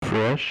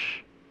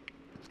Fresh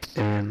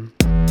and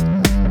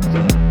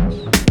Buds.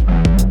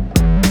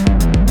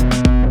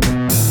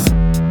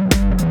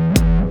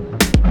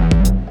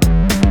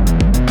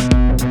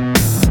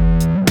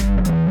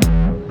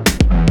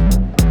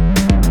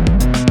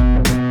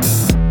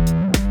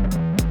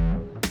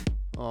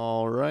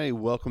 All right,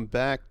 welcome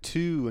back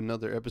to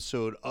another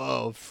episode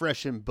of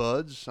Fresh and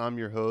Buds. I'm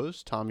your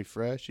host, Tommy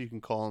Fresh. You can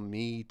call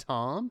me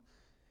Tom.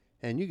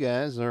 And you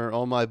guys are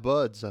all my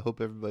buds. I hope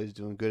everybody's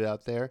doing good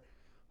out there.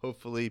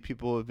 Hopefully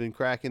people have been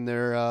cracking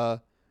their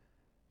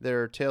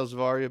Tales of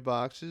Aria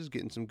boxes,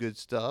 getting some good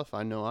stuff.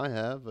 I know I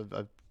have.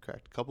 I've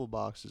cracked a couple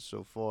boxes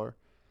so far.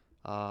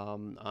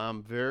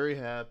 I'm very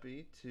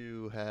happy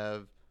to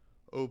have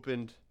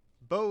opened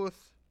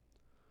both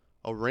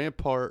a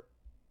Rampart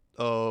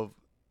of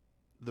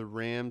the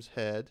Ram's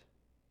Head,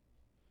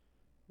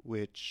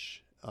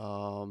 which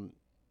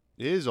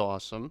is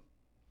awesome.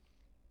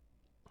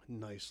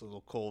 Nice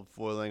little cold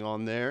foiling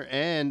on there,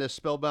 and a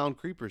Spellbound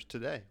Creepers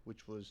today,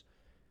 which was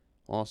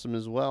awesome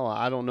as well.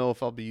 I don't know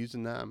if I'll be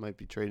using that. I might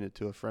be trading it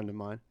to a friend of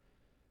mine,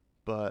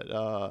 but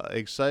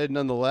excited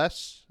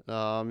nonetheless.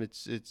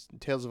 It's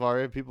Tales of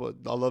Aria.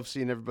 I love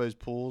seeing everybody's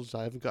pulls.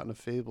 I haven't gotten a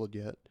Fabled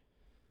yet,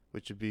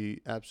 which would be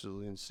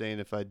absolutely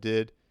insane if I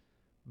did.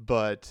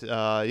 But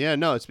yeah,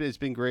 no, it's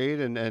been great,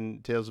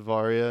 and Tales of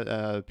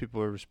Aria, people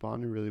are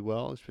responding really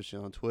well, especially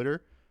on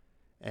Twitter.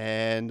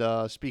 And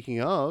speaking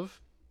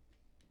of,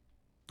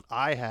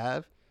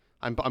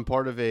 I'm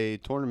part of a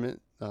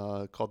tournament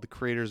called the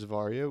Creators of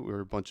Aria.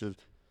 We're a bunch of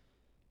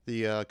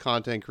the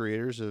content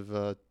creators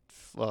of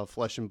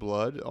Flesh and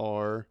Blood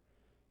are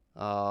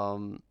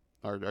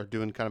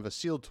doing kind of a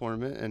sealed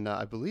tournament, and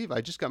I believe I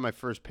just got my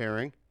first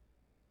pairing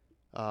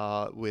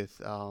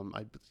with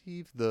I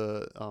believe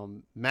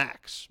the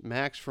Max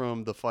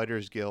from the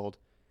Fighters Guild,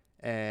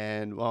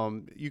 and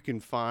you can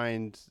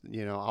find,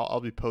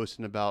 I'll be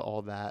posting about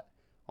all that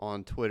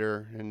on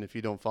Twitter. And if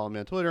you don't follow me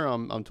on Twitter,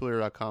 I'm on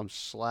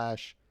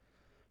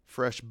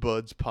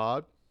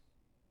twitter.com/freshbudspod.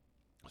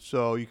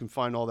 So you can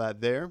find all that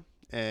there.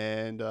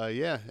 And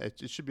yeah,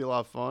 it should be a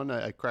lot of fun.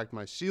 I cracked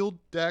my sealed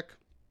deck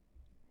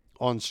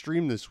on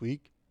stream this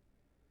week.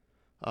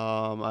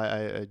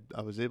 I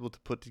was able to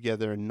put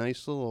together a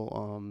nice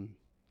little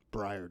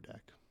Briar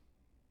deck.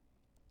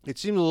 It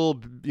seemed a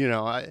little,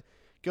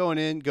 going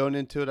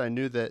into it, I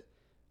knew that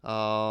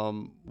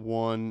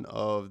one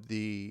of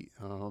the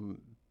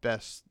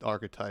best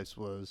archetypes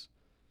was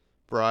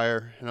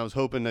Briar, and I was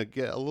hoping to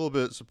get a little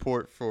bit of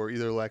support for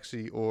either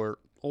Lexi or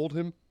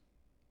Oldhim.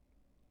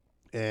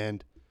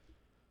 And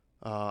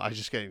I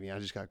just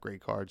got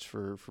great cards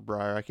for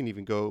Briar. I can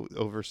even go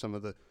over some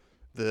of the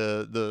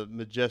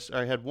majestic.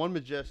 I had one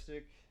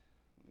majestic.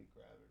 Let me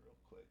grab it real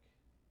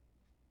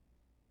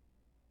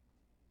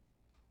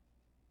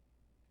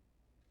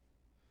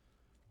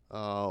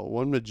quick.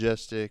 One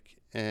majestic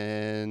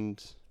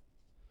and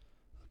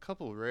a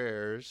couple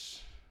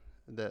rares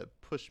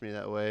that pushed me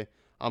that way.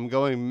 I'm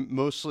going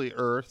mostly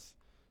Earth,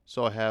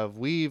 so I have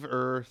Weave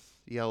Earth,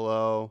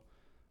 Yellow,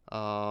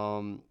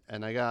 and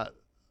I got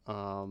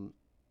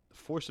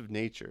Force of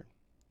Nature,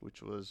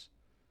 which was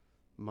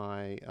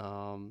my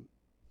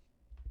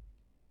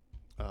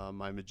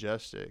my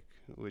majestic.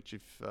 Which,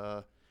 if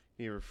you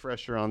need a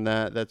refresher on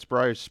that, that's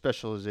Briar's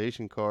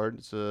specialization card.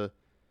 It's a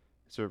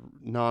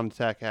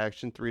non-attack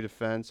action, 3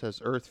 defense,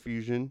 has Earth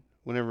Fusion.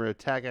 Whenever an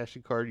attack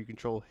action card you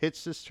control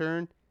hits this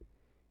turn,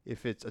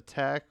 if its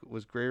attack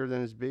was greater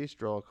than its base,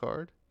 draw a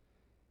card.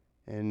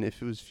 And if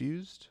it was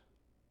fused,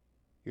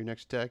 your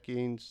next attack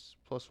gains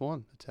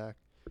 +1 attack.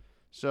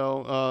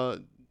 So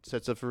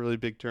sets up for a really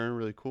big turn,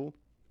 really cool.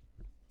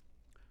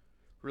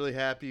 Really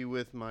happy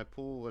with my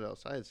pool. What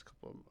else? I had a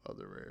couple of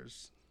other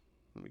rares.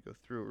 Let me go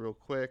through it real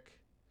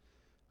quick.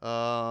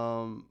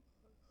 A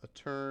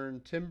turn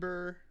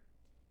Timber.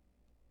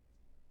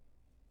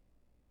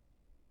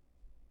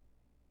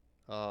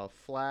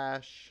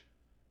 Flash.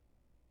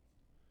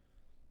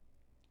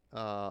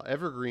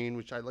 Evergreen,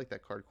 which I like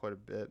that card quite a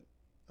bit.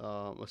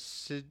 A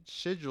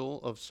Sigil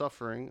of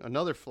Suffering,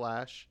 another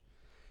Flash,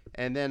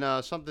 and then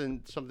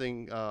something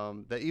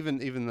that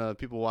even the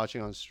people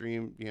watching on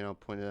stream,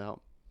 pointed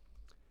out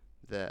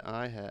that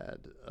I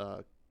had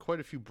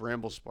quite a few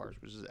Bramble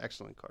Sparks, which is an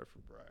excellent card for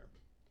Briar.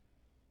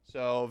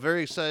 So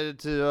very excited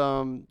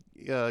to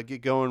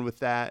get going with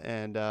that,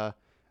 and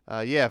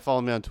yeah,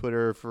 follow me on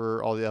Twitter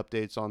for all the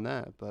updates on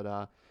that.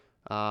 But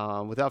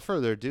without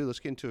further ado, let's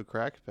get into a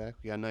crack pack.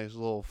 We got a nice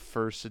little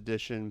first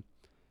edition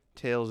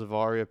Tales of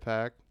Aria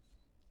pack.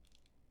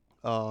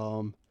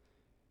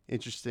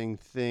 Interesting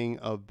thing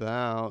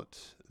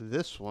about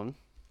this one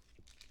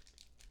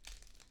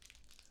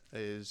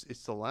is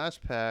it's the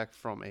last pack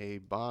from a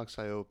box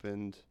I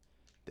opened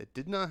that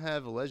did not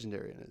have a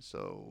legendary in it.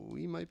 So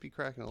we might be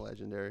cracking a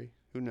legendary.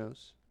 Who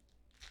knows?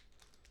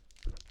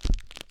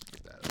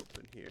 Get that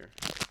open here.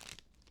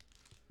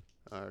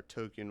 Our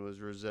token was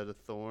Rosetta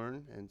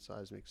Thorn and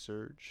Seismic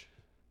Surge.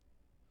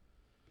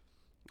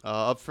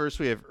 Up first,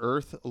 we have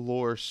Earth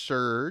Lore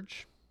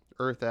Surge.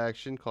 Earth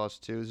action,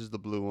 cost 2. This is the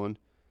blue one.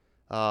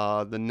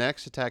 The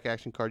next attack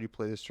action card you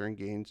play this turn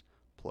gains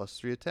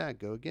 +3 attack.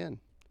 Go again.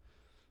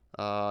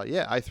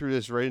 Yeah, I threw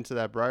this right into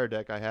that Briar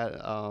deck I had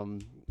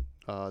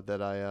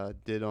that I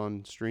did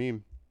on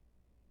stream.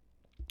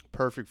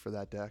 Perfect for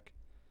that deck.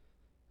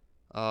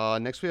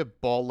 Next we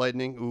have Ball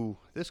Lightning. Ooh,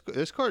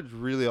 this card is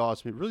really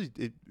awesome.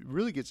 It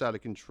really gets out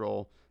of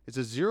control. It's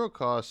a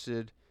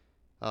 0-costed.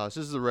 This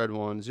is the red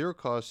one.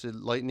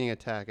 0-costed lightning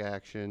attack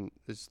action.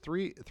 It's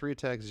three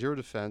attacks, 0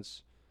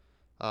 defense.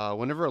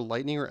 Whenever a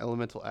lightning or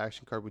elemental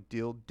action card would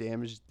deal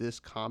damage this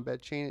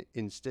combat chain, it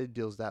instead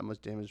deals that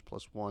much damage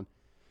 +1.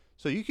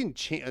 So you can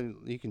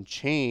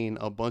chain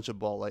a bunch of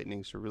Ball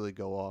Lightnings to really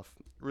go off.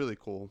 Really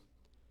cool.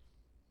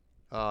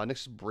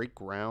 Next is Break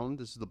Ground.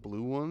 This is the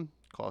blue one.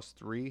 Costs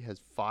 3. Has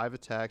 5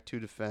 attack, 2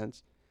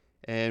 defense.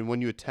 And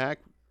when you attack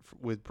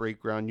with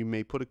Break Ground, you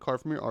may put a card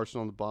from your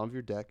arsenal on the bottom of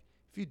your deck.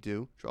 If you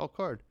do, draw a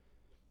card.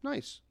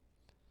 Nice.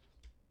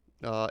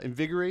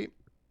 Invigorate.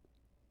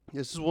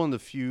 This is one of the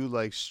few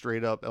like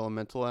straight up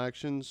elemental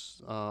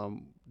actions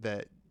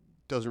that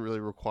doesn't really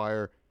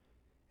require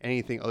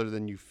anything other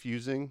than you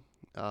fusing.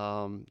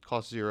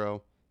 Cost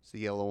 0. It's the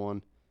yellow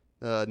one.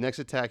 Next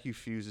attack you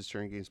fuse this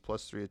turn gains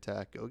 +3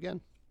 attack. Go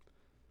again.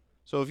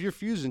 So if you're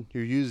fusing,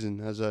 you're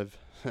using, as I've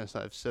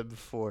said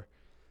before.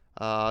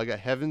 I got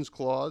Heaven's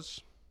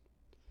Claws.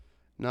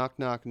 Knock,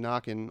 knock,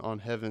 knocking on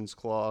Heaven's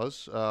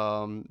Claws.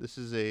 This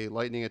is a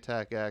lightning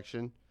attack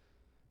action.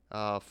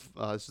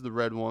 This is the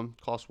red one.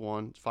 Cost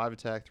 1. It's 5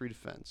 attack, 3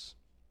 defense.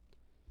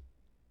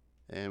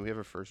 And we have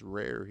our first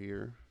rare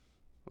here.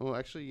 Oh,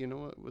 actually, you know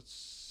what? Let's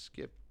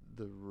skip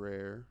the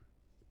rare.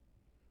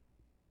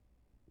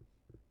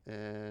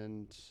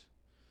 And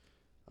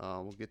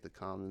we'll get the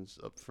commons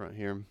up front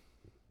here.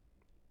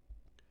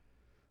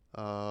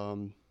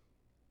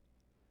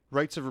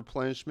 Rites of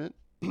Replenishment,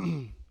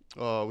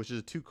 which is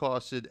a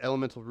 2-costed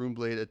elemental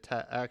Runeblade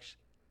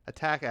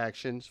attack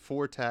actions,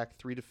 4 attack,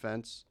 3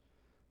 defense.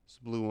 It's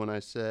the blue one I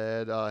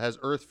said. Has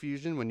Earth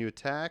Fusion when you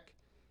attack.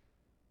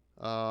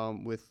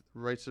 With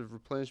Rites of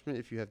Replenishment,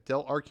 if you have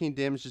dealt arcane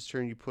damage this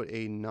turn, you put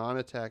a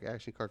non-attack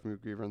action card from your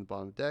graveyard on the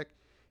bottom of the deck.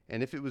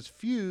 And if it was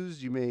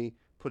fused, you may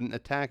put an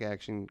attack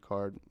action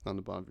card on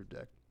the bottom of your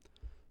deck.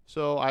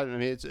 So I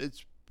mean,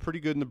 it's pretty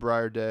good in the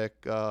Briar deck.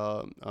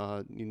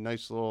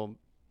 Nice little,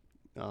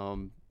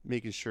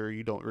 making sure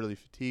you don't really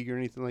fatigue or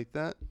anything like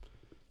that.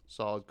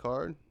 Solid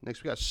card.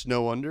 Next we got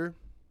Snow Under.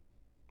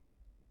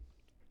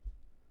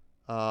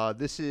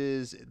 This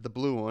is the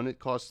blue one. It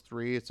costs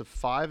 3. It's a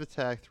 5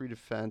 attack, 3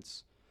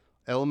 defense.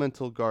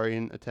 Elemental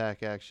Guardian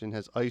attack action.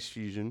 Has Ice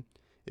Fusion.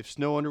 If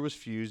Snow Under was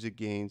fused, it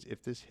gains.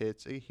 If this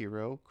hits a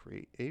hero,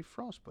 create a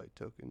Frostbite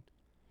token.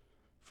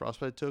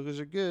 Frostbite tokens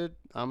are good.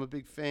 I'm a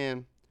big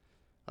fan.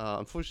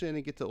 Unfortunately, I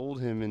didn't get to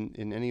old him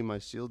in any of my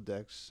sealed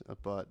decks,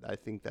 but I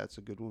think that's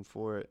a good one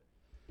for it.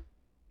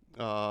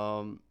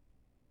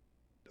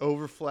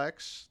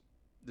 Overflex.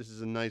 This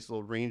is a nice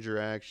little ranger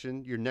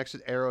action. Your next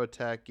arrow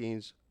attack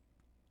gains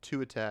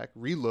 2 attack.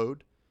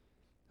 Reload.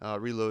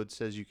 Reload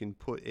says you can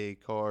put a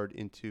card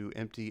into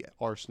empty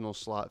arsenal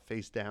slot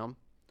face down.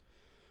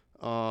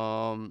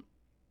 And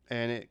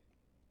it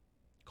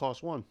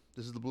costs 1.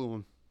 This is the blue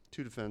one.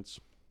 2 defense.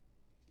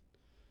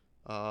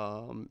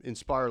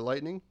 Inspire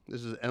Lightning.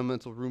 This is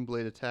elemental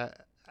Runeblade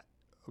attack.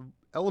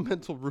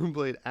 Elemental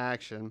Runeblade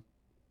action,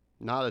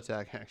 not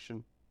attack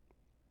action.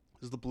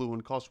 This is the blue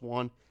one. Costs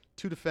 1.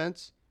 2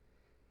 defense.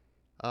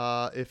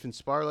 If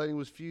Inspire Lightning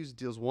was fused, it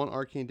deals 1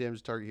 arcane damage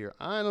to target here.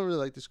 I don't really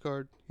like this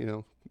card. You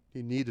know,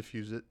 you need to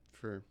fuse it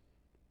for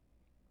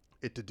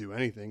it to do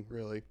anything,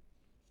 really.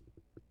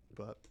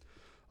 But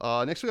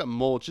next we got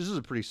Mulch. This is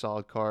a pretty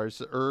solid card. It's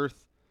the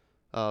Earth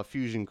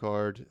fusion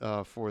card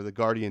for the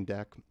Guardian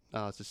deck.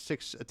 It's a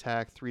 6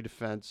 attack, 3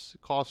 defense,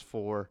 cost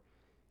 4.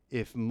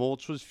 If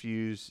Mulch was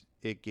fused,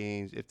 it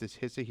gains. If this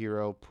hits a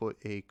hero, put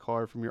a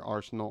card from your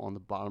arsenal on the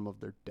bottom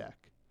of their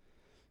deck.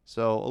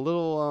 So a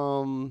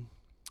little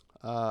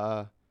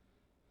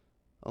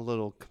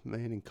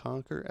Command and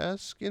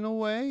Conquer-esque in a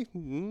way.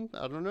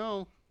 I don't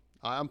know.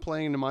 I'm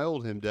playing into my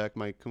old him deck,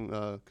 my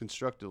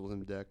constructed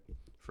him deck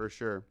for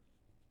sure.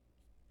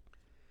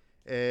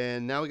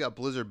 And now we got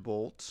Blizzard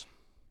Bolt.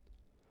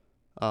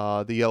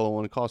 The yellow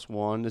one, it costs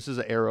 1. This is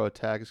an arrow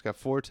attack. It's got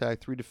 4 attack,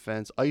 3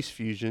 defense. Ice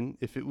Fusion.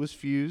 If it was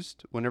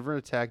fused, whenever an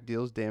attack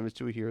deals damage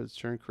to a hero this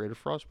turn, create a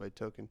Frostbite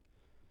token.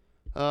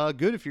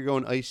 Good if you're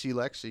going Icy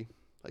Lexi.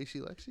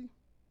 Icy Lexi?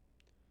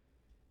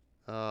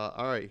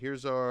 Alright,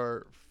 here's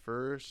our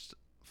first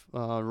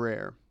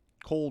rare.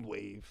 Cold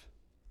Wave.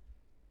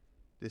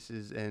 This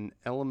is an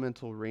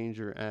Elemental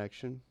Ranger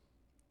action.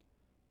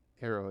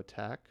 Arrow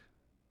attack.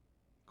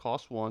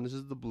 Cost 1. This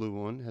is the blue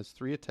one. Has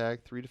 3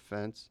 attack, 3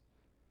 defense.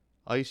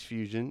 Ice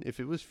Fusion. If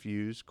it was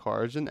fused,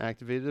 cards and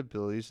activated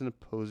abilities and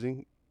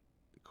opposing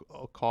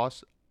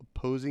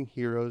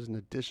heroes and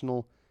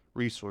additional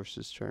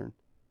resources turn.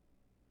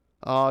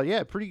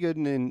 Yeah, pretty good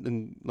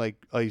in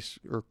like Ice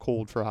or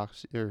Cold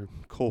Froxy or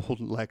Cold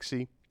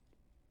Lexi.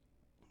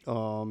 I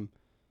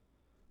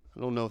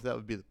don't know if that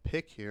would be the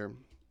pick here.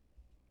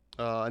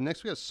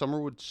 Next we got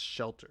Summerwood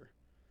Shelter.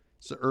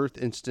 It's the Earth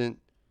instant.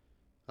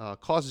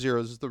 Cost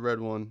 0. This is the red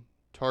one.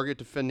 Target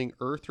defending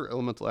Earth or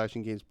Elemental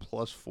action gains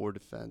 +4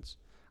 defense.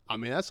 I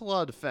mean, that's a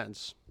lot of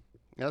defense.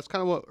 That's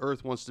kind of what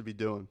Earth wants to be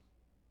doing.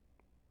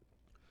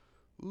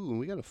 Ooh,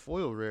 we got a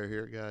foil rare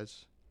here,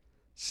 guys.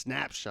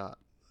 Snapshot.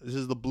 This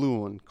is the blue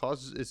one.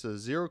 It's a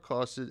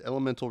 0-costed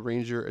Elemental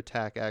Ranger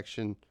attack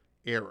action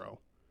arrow.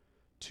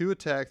 2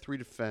 attack, 3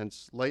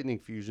 defense, lightning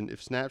fusion.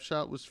 If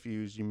Snapshot was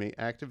fused, you may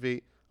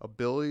activate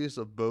abilities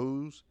of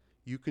bows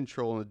you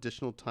control an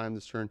additional time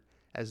this turn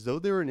as though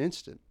they were an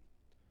instant.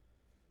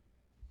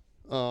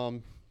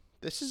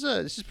 This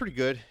is pretty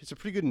good. It's a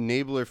pretty good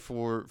enabler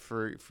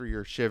for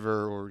your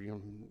Shiver or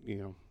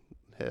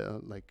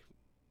like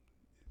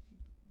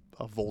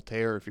a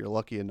Voltaire if you're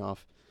lucky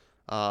enough.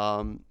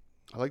 I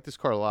like this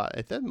card a lot.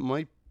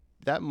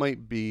 That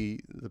might be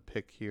the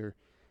pick here.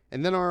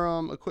 And then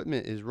our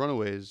equipment is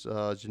Runaways,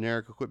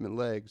 generic equipment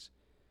legs,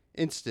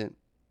 instant.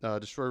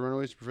 Destroy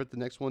Runaways to prevent the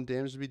next 1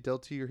 damage to be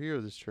dealt to your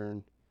hero this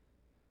turn.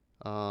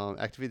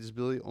 Activate this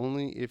ability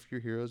only if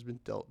your hero has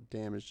been dealt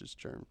damage this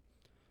turn.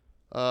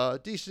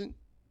 Decent.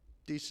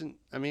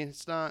 I mean,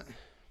 it's not.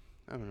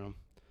 I don't know.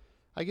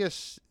 I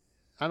guess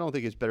I don't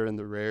think it's better than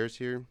the rares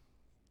here.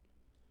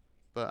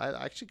 But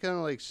I actually kind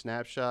of like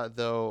Snapshot,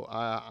 though.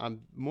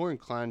 I'm more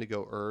inclined to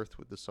go Earth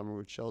with the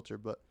Summerwood Shelter.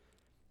 But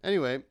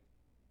anyway,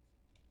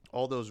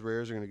 all those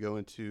rares are going to go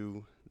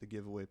into the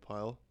giveaway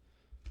pile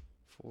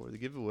for the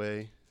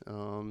giveaway.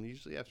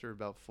 Usually after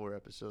about 4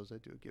 episodes, I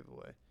do a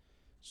giveaway.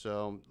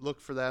 So look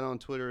for that on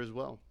Twitter as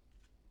well.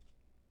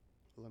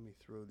 Let me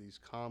throw these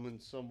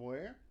commons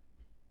somewhere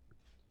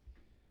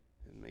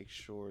and make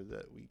sure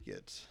that we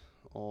get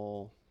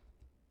all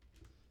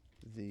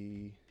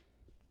the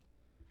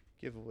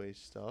giveaway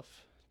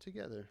stuff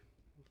together.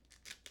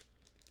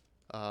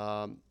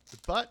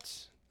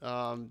 But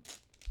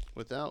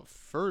without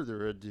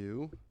further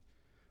ado,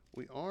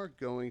 we are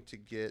going to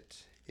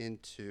get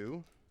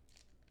into...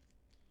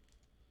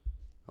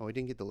 Oh, we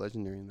didn't get the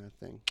legendary in that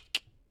thing.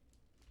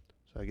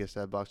 So I guess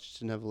that box just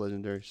didn't have a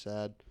legendary.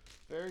 Sad.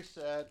 Very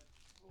sad.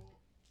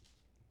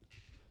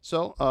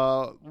 So,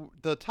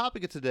 the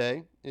topic of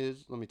today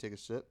is... Let me take a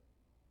sip.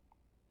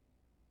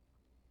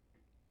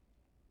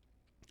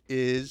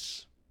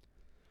 Is...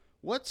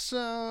 What's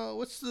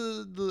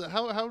the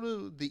how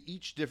do the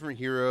each different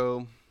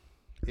hero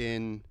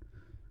in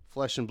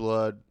Flesh and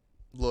Blood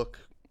look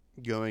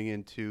going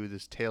into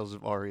this Tales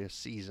of Aria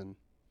season?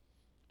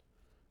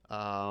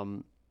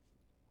 We're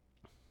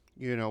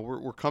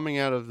coming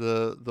out of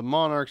the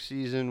Monarch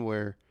season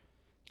where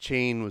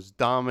Chain was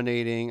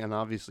dominating, and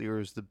obviously there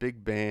was the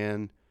big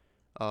ban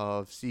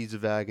of Seeds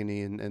of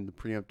Agony and the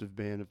preemptive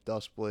ban of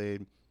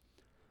Duskblade.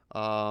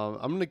 I'm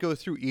going to go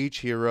through each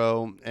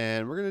hero,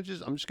 and I'm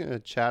just going to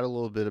chat a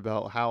little bit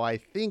about how I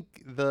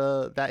think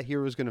that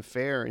hero is going to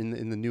fare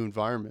in the new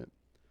environment.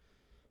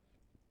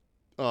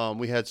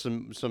 We had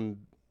some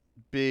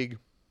big,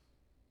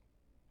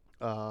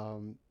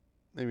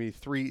 maybe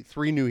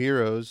three new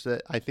heroes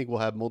that I think will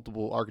have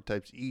multiple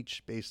archetypes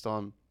each, based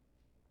on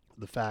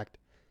the fact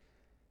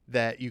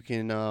that you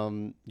can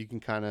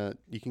kind of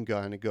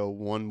go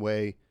one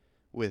way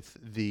with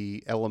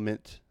the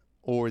element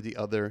or the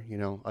other,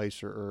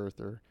 ice or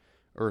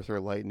earth or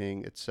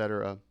lightning,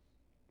 etc.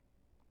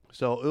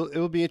 So it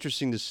will be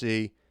interesting to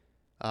see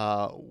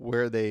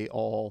where they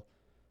all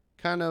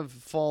kind of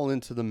fall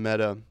into the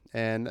meta,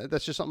 and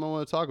that's just something I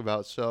want to talk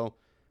about. So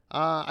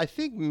I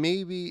think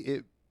maybe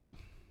it...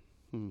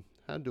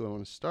 how do I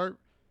want to start?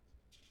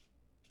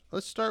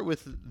 Let's start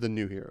with the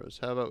new heroes.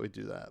 How about we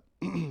do that?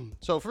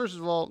 So first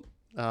of all,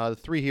 the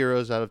 3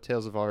 heroes out of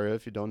Tales of Aria,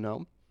 if you don't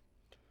know,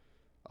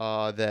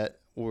 that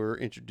were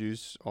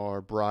introduced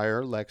are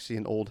Briar, Lexi,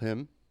 and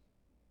Oldhim.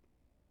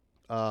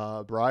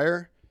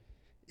 Briar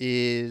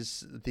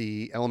is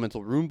the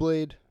Elemental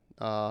Runeblade,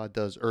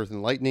 does Earth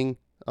and Lightning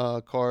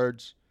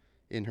cards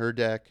in her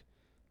deck.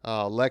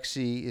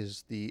 Lexi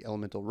is the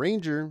Elemental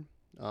Ranger.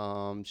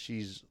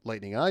 She's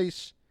Lightning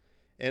Ice.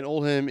 And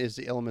Oldhim is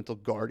the Elemental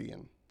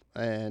Guardian.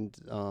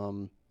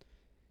 And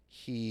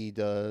he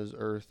does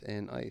Earth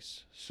and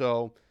Ice.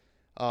 So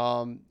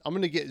I'm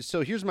going to get...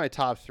 So here's my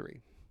top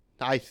 3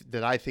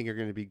 that I think are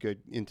going to be good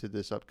into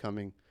this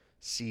upcoming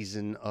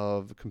season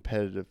of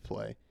competitive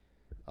play.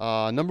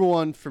 Number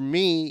 1 for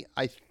me,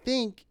 I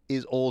think,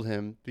 is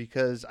Oldhim,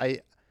 because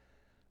I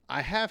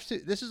have to...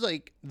 This is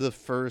like the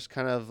first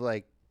kind of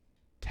like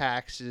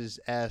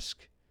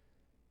Taxes-esque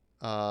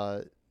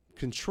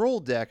control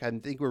deck I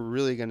think we're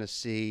really going to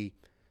see,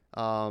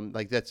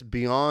 like, that's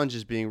beyond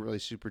just being really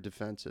super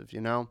defensive,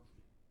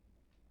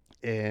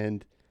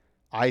 and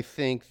I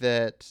think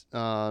that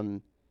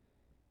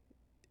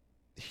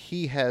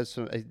he has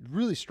a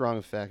really strong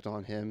effect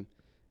on him,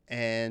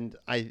 and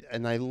I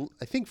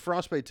think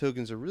Frostbite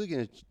tokens are really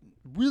going to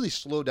really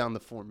slow down the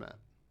format,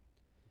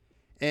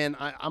 and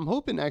I'm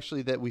hoping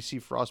actually that we see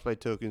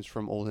Frostbite tokens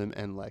from Oldhim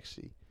and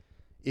Lexi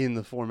in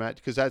the format,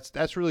 because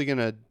that's really going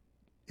to...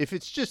 If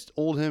it's just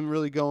Oldhim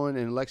really going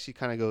and Lexi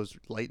kind of goes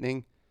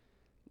Lightning,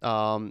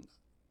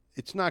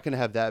 it's not going to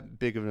have that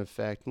big of an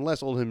effect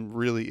unless Oldhim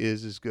really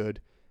is as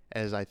good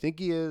as I think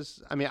he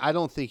is. I mean, I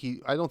don't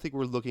think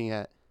we're looking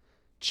at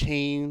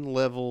chain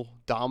level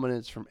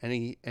dominance from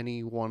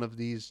any one of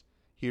these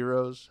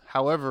heroes.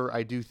 However,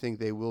 I do think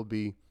they will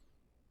be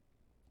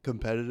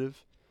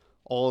competitive,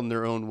 all in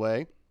their own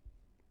way.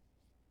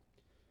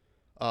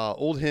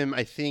 Oldhim,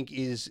 I think,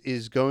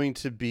 is going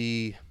to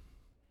be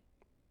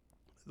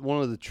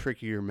one of the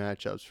trickier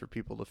matchups for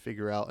people to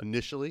figure out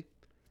initially.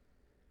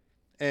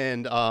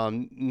 And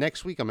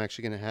next week, I'm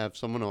actually going to have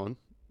someone on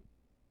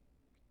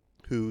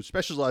who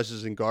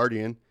specializes in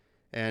Guardian,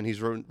 and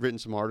he's written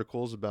some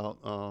articles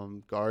about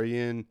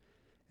Guardian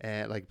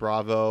and like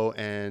Bravo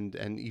and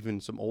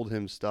even some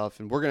Oldhim stuff.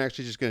 And we're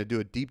just going to do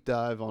a deep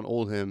dive on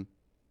Oldhim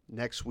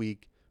next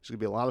week. It's going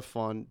to be a lot of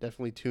fun.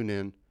 Definitely tune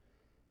in.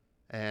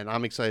 And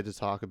I'm excited to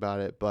talk about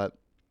it. But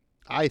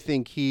I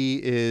think he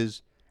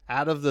is,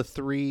 out of the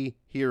three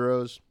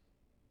heroes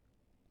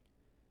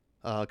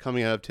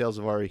coming out of Tales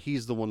of Ari,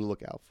 he's the one to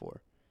look out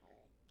for.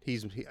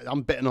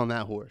 I'm betting on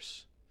that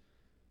horse.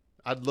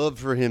 I'd love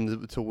for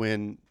him to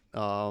win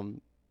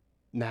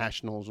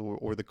Nationals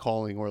or the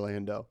Calling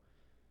Orlando.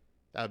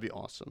 That would be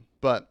awesome.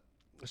 But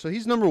so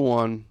he's number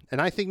one, and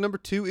I think number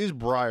two is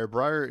Briar.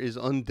 Briar is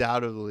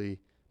undoubtedly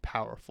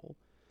powerful.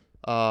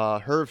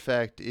 Her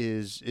effect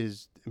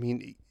is I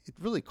mean, it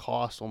really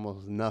costs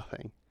almost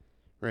nothing,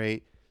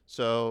 right?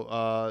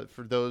 So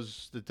for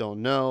those that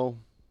don't know,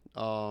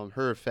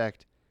 her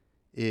effect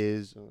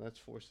is that's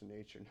Force of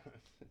Nature.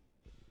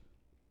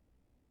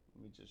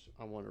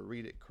 I want to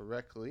read it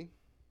correctly.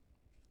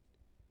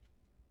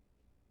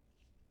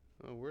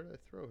 Oh, where did I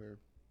throw her?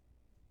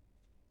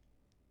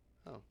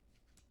 Oh,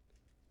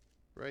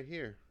 right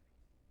here.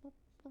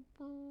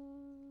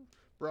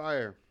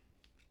 Briar.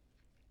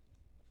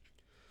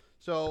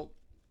 So,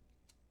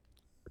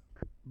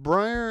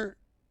 Briar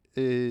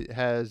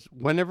has,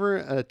 whenever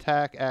an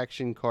attack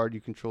action card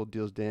you control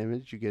deals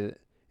damage, you get an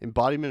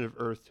Embodiment of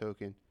Earth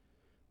token,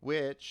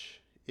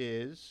 which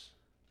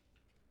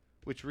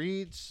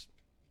reads,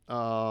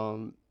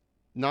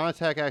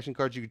 non-attack action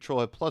cards you control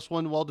have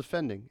 +1 while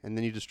defending, and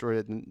then you destroy it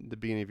at the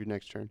beginning of your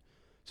next turn.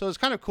 So it's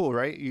kind of cool,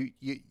 right? You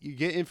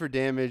get in for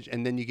damage,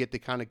 and then you get to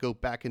kind of go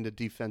back into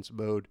defense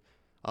mode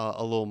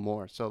a little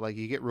more. So like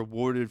you get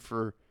rewarded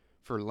for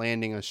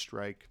landing a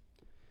strike.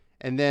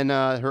 And then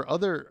her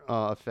other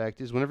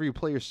effect is whenever you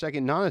play your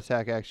second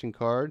non-attack action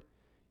card,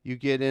 you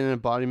get an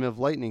Embodiment of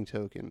Lightning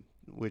token,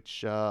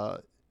 which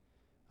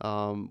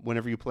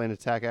whenever you play an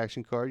attack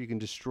action card, you can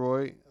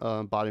destroy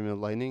Embodiment of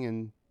Lightning,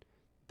 and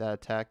that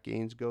attack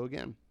gains go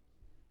again.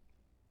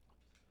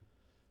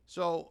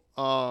 So,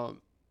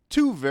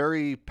 two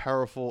very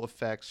powerful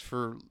effects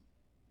for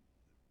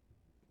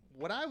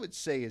what I would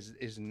say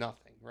is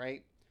nothing,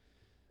 right?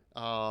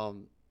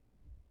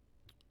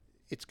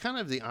 It's kind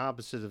of the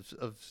opposite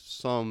of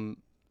some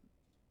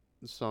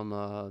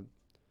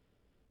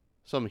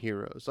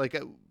heroes. Like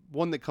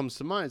one that comes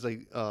to mind is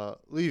like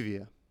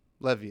Levia.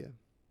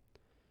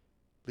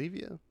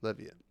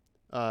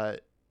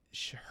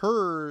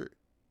 Her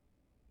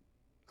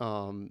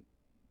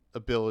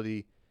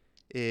ability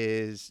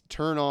is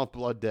turn off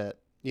Blood Debt,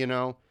 you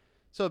know?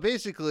 So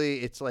basically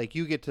it's like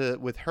you get to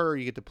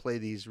play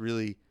these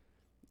really,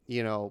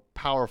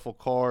 powerful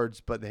cards,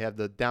 but they have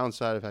the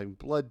downside of having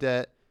Blood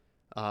Debt.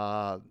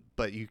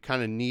 But you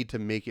kind of need to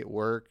make it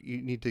work.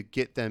 You need to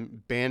get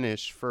them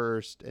banished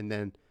first, and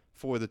then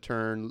for the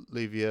turn,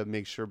 Levia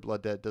makes sure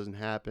Blood Debt doesn't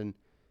happen.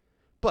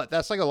 But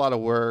that's like a lot of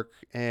work,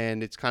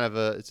 and it's kind of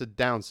it's a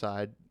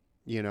downside,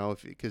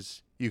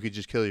 because you could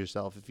just kill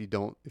yourself if you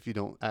don't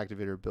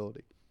activate her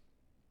ability.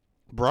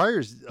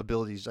 Briar's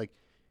ability is like,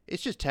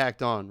 it's just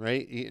tacked on,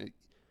 right?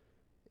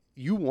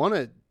 You want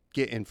to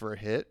get in for a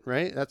hit,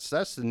 right? That's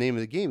the name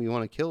of the game. You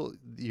want to kill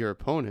your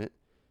opponent.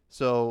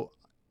 So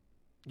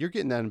you're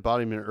getting that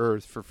Embodiment of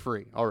Earth for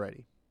free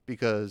already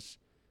because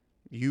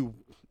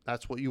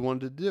that's what you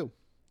wanted to do.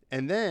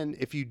 And then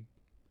if you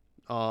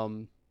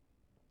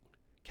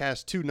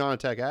cast two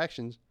non-attack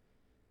actions,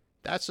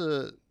 that's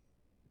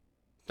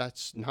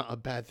not a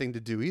bad thing to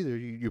do either.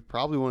 You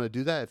probably want to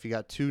do that if you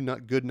got two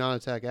good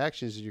non-attack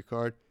actions in your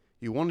card.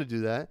 You want to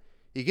do that.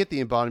 You get the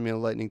Embodiment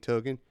of Lightning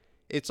token.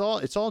 It's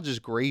all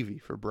just gravy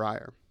for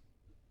Briar.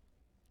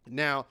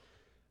 Now,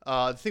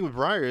 the thing with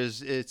Briar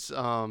is it's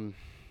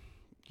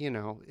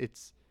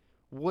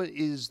what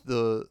is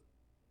the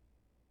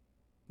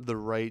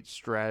right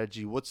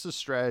strategy? What's the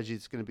strategy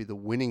that's going to be the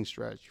winning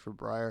strategy for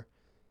Briar?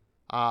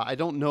 I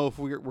don't know if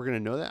we're going to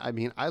know that. I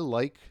mean, I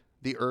like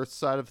the Earth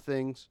side of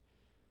things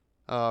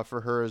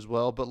for her as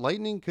well, but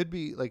Lightning could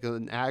be like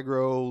an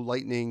aggro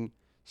Lightning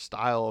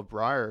style of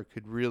Briar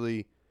could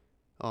really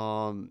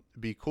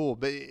be cool.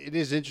 But it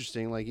is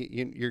interesting. Like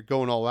you're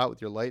going all out with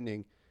your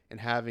Lightning and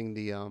having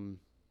the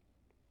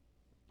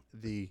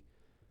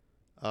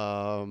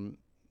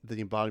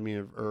Embodiment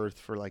of Earth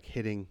for like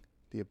hitting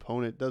the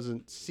opponent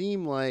doesn't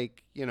seem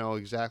like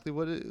exactly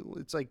what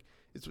it's like.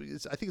 It's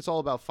I think it's all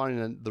about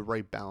finding the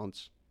right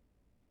balance.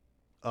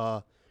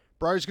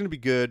 Briar's going to be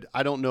good.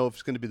 I don't know if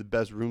it's going to be the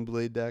best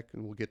Runeblade deck,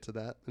 and we'll get to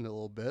that in a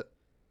little bit.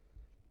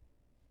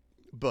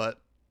 But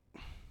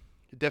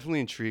definitely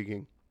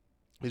intriguing.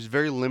 It's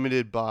very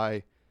limited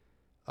by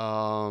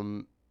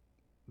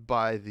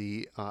by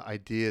the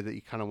idea that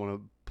you kind of want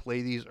to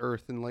play these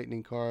Earth and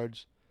Lightning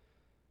cards,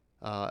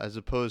 as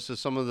opposed to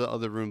some of the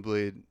other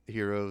Runeblade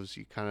heroes.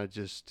 You kind of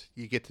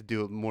you get to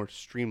do a more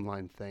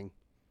streamlined thing.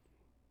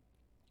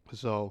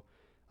 So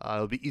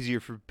it'll be easier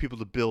for people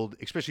to build,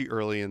 especially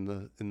early in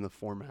the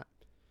format.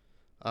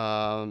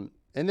 And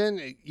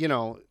then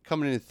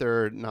coming in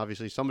third, and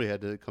obviously somebody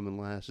had to come in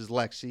last, is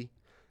Lexi.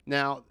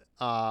 Now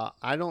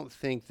I don't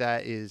think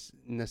that is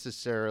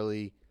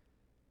necessarily.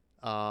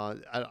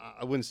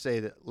 I wouldn't say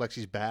that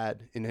Lexi's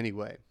bad in any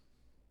way.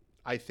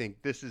 I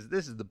think this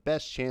is the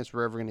best chance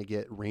we're ever going to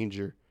get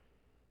Ranger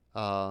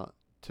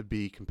to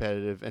be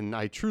competitive, and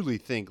I truly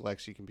think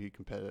Lexi can be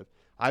competitive.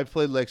 I've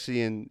played Lexi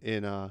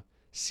in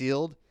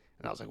Sealed,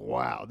 and I was like,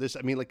 wow, this.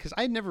 I mean, like, because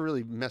I never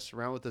really messed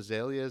around with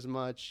Azalea as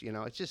much.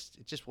 It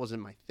just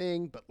wasn't my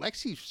thing. But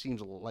Lexi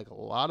seems like a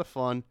lot of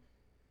fun.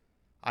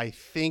 I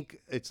think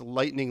it's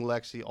Lightning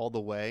Lexi all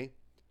the way.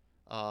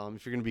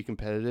 If you're going to be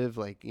competitive,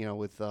 like,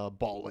 with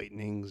ball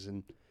lightnings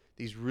and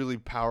these really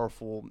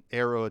powerful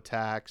arrow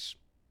attacks.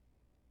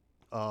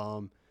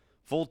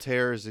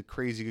 Voltaire is a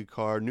crazy good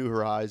card. New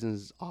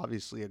Horizons is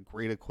obviously a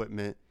great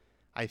equipment.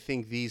 I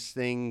think these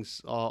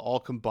things all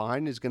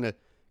combined is going to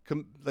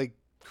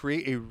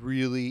create a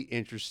really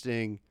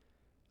interesting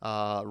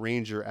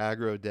Ranger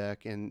aggro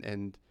deck,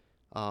 and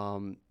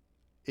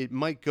it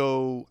might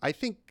go. I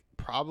think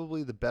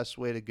probably the best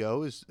way to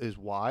go is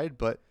wide,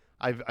 but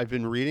I've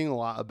been reading a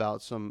lot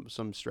about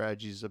some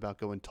strategies about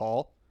going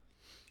tall.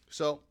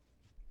 So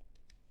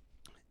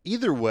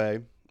either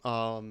way,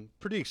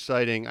 pretty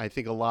exciting. I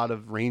think a lot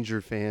of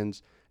Ranger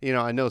fans,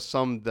 I know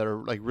some that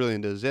are like really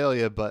into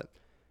Azalea, but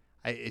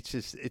it's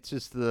just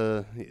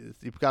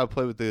you've got to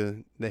play with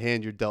the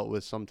hand you're dealt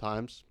with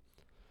sometimes.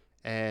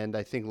 And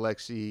I think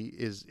Lexi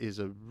is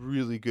a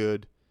really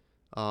good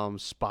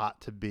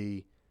spot to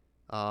be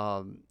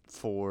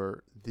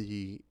for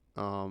the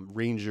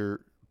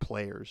Ranger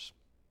players.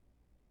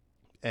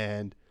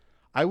 And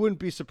I wouldn't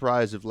be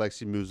surprised if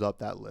Lexi moves up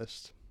that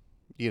list.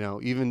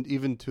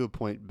 Even to a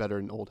point better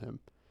than Oldhim.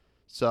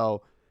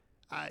 So,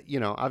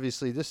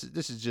 obviously this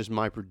is just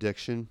my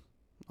prediction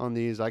on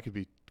these. I could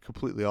be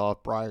completely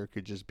off. Briar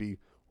could just be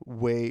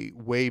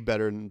way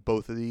better than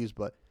both of these.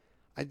 But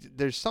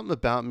there's something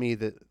about me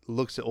that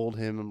looks at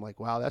Oldhim. I'm like,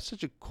 wow, that's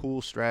such a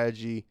cool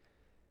strategy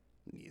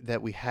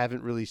that we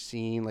haven't really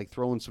seen. Like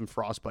throwing some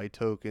Frostbite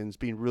tokens,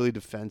 being really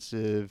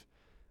defensive.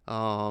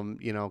 Kind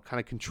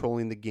of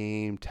controlling the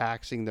game,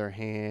 taxing their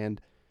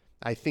hand.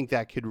 I think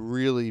that could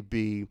really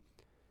be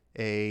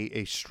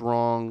a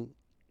strong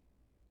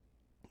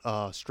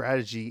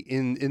strategy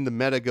in the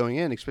meta going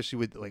in,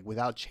 especially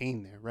without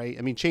Chain there, right?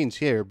 I mean, Chain's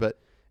here,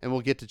 and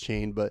we'll get to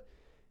Chain, but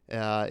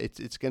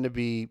it's going to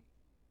be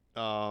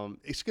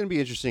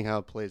interesting how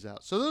it plays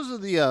out. So those are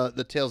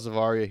the Tales of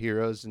Aria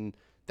heroes, and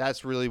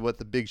that's really what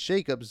the big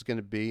shakeup is going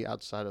to be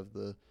outside of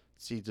the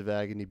Seeds of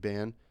Agony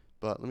ban.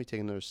 But let me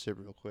take another sip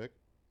real quick.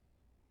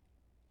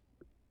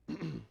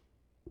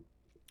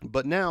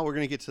 But now we're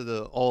going to get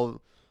to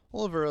all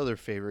of our other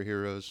favorite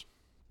heroes.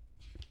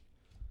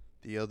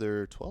 The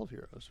other 12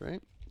 heroes,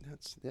 right?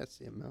 That's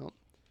the amount.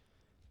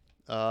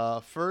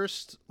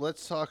 First,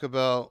 let's talk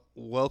about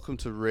Welcome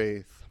to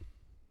Wraith.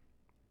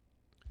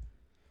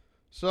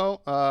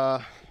 So,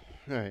 all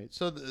right.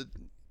 So,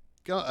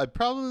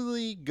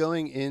 probably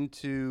going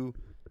into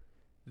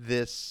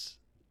this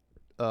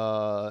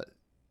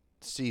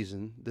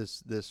season,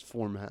 this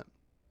format,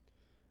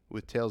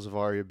 with Tales of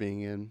Aria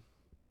being in,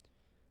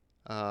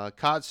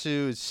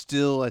 Katsu is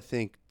still, I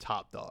think,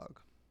 top dog.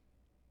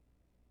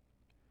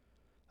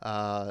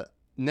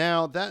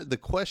 Now that the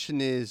question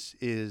is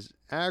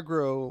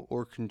aggro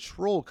or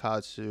control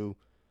Katsu,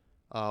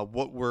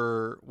 what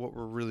we're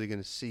really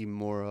going to see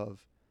more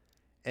of,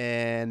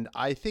 and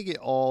I think it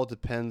all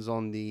depends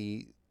on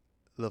the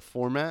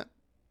format,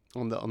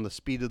 on the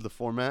speed of the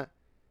format.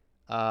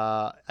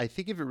 I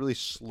think if it really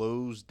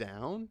slows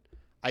down,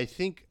 I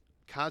think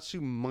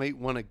Katsu might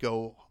want to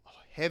go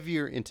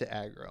heavier into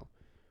aggro.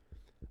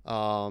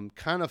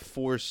 Kind of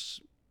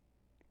force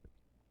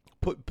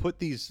put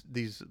these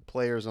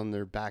players on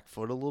their back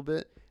foot a little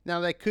bit.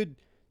 Now that could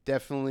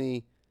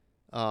definitely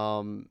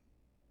kind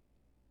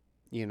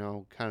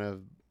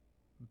of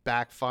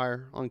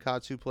backfire on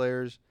Katsu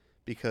players,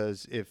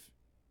 because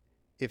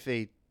if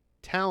a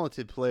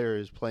talented player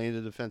is playing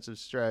a defensive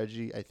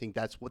strategy, I think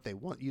that's what they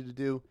want you to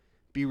do.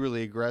 Be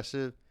really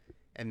aggressive,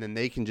 and then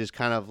they can just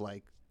kind of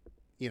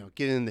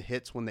get in the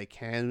hits when they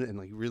can, and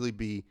really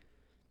be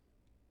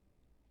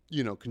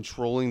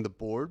controlling the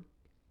board.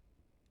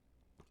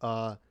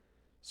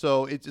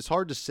 So it's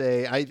hard to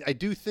say. I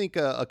do think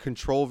a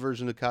control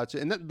version of Katsu,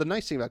 and the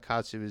nice thing about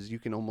Katsu is you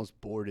can almost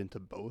board into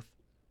both.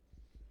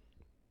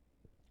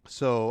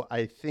 So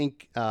I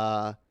think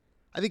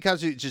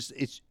Katsu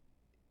it's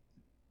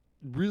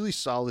really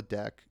solid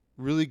deck,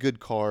 really good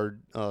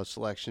card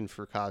selection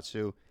for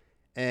Katsu,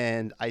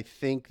 and I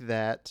think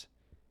that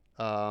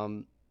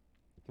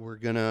we're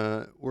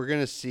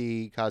gonna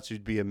see Katsu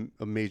be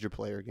a major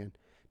player again.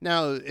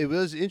 Now it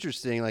was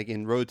interesting, like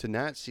in Road to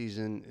Nat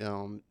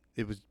season,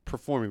 it was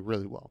performing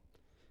really well.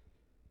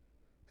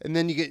 And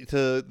then you get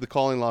to the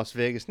Calling Las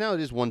Vegas. Now it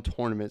is one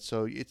tournament,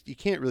 so you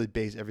can't really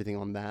base everything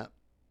on that.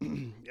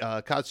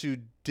 Katsu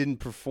didn't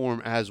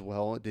perform as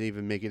well. It didn't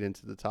even make it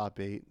into the top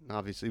 8.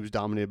 Obviously, it was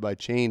dominated by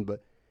Chain,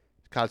 but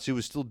Katsu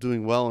was still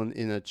doing well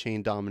in a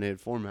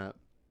Chain-dominated format.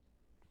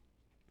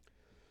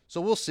 So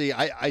we'll see.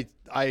 I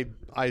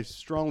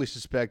strongly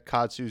suspect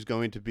Katsu is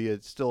going to be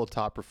still a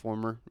top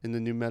performer in the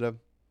new meta.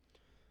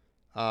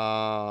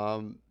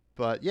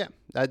 But yeah,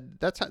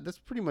 that's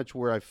pretty much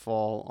where I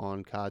fall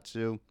on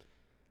Katsu.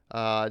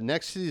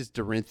 Next is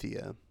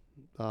Dorinthia,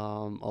 a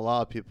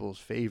lot of people's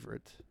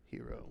favorite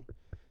hero.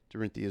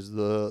 Dorinthia is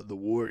the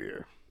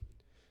warrior.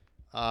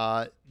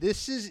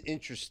 This is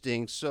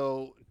interesting.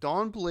 So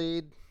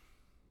Dawnblade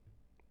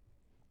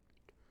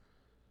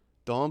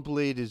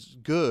is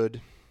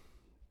good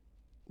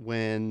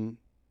when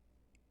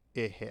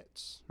it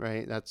hits,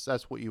 right?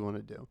 That's what you want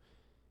to do.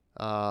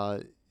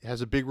 It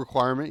has a big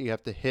requirement. You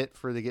have to hit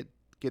to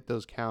get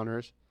those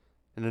counters.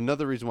 And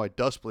another reason why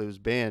Duskblade was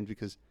banned,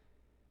 because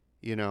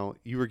you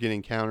were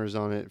getting counters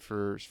on it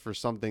for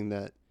something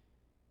that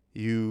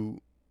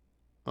you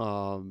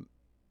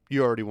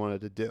already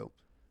wanted to do.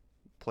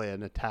 Play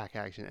an attack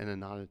action and a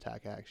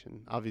non-attack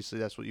action. Obviously,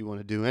 that's what you want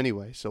to do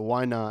anyway. So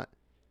why not?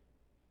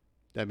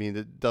 I mean,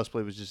 the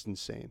Duskblade was just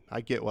insane.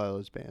 I get why it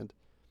was banned.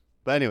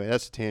 But anyway,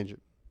 that's a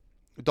tangent.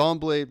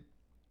 Dawnblade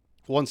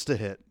wants to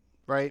hit,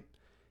 right?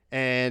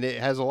 And it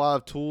has a lot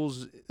of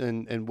tools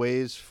and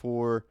ways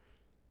for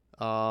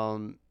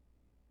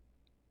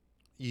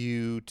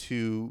you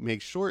to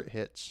make short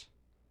hits.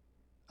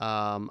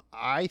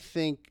 I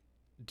think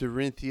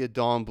Dorinthia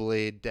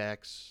Dawnblade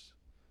decks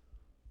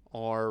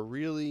are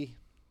really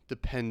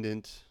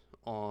dependent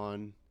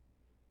on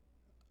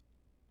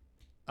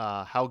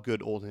how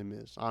good Oldhim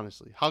is,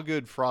 honestly. How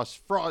good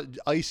Frost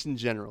Ice in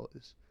general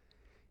is.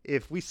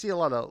 If we see a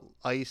lot of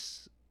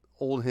Ice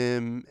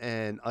Oldhim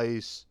and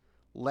Ice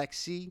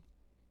Lexi,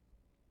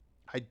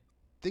 I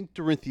think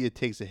Dorinthia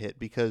takes a hit,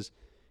 because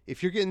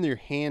if you're getting your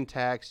hand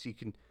taxed,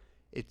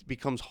 it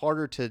becomes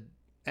harder to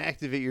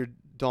activate your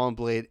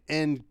Dawnblade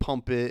and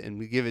pump it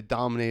and give it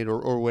Dominate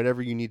or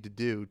whatever you need to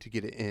do to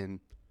get it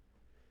in.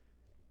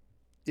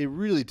 It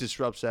really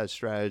disrupts that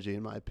strategy,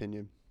 in my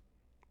opinion.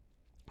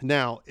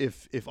 Now,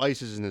 if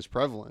Ice isn't as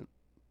prevalent,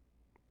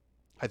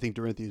 I think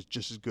Dorinthia is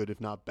just as good,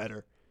 if not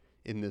better,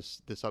 in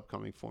this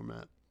upcoming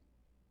format.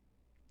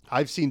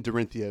 I've seen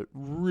Dorinthia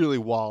really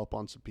wallop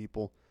on some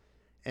people,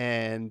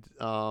 and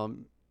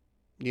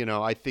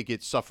I think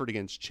it suffered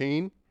against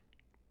Chain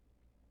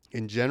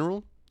in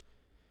general,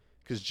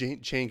 because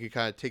Chain could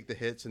kind of take the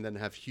hits and then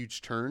have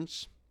huge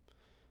turns.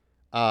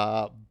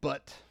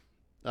 But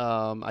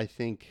I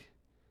think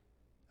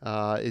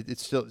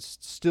it's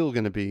still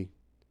going to be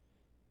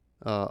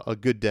a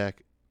good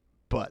deck,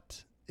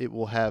 but it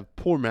will have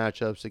poor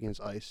matchups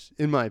against Ice,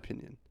 in my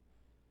opinion.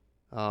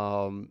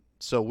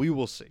 So we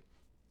will see.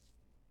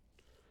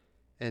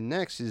 And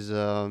next is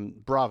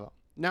Bravo.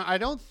 Now, I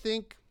don't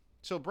think...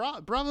 So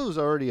Bravo is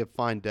already a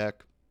fine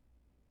deck,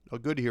 a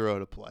good hero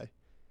to play.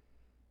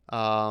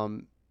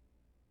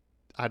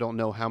 I don't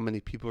know how many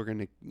people are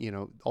going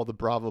to... all the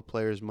Bravo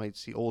players might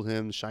see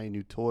Oldhim, shiny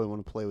new toy,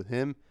 want to play with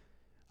him.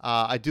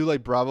 I do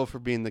like Bravo for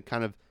being the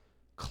kind of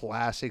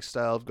classic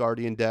style of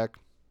Guardian deck.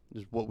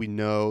 This is what we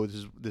know.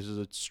 This is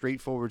a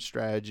straightforward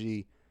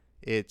strategy.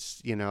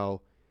 It's,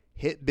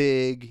 hit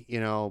big,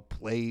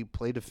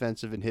 play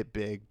defensive and hit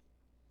big.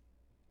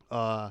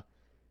 I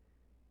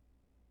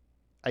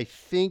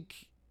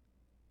think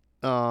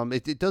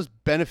it does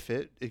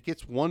benefit. It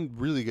gets one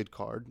really good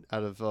card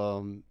out of,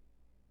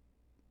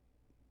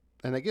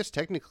 and I guess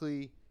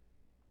technically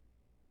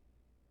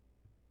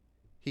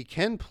he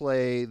can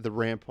play the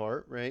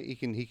Rampart, right? He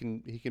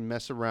can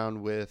mess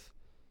around with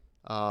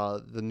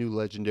the new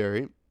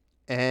legendary,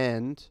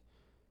 and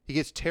he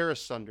gets Terra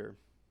Sunder.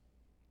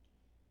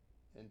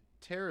 And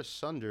Terra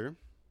Sunder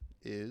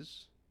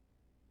is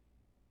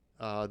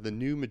the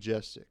new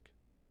Majestic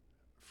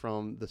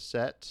from the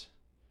set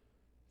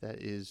that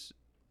is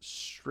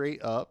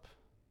straight up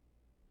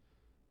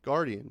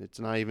Guardian. It's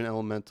not even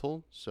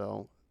elemental,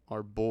 so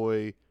our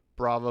boy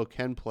Bravo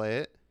can play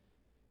it.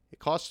 It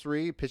costs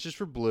 3, pitches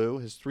for blue,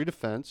 has 3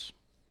 defense.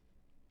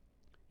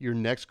 Your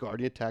next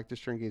Guardian attack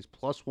this turn gains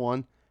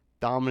 +1,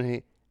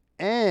 Dominate,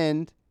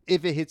 and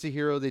if it hits a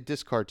hero, they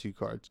discard 2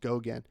 cards. Go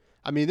again.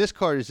 I mean, this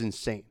card is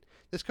insane.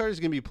 This card is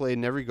going to be played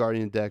in every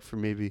Guardian deck for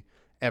maybe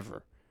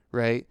ever,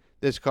 right?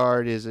 This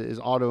card is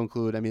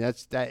auto-include. I mean,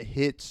 that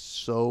hits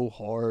so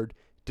hard,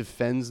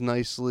 defends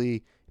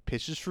nicely,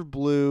 pitches for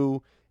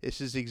blue.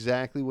 This is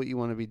exactly what you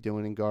want to be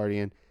doing in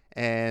Guardian.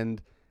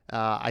 And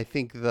I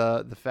think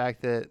the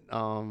fact that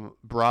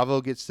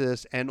Bravo gets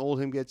this and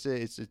Oldhim gets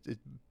it, it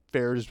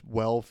fares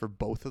well for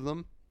both of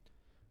them.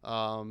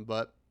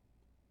 But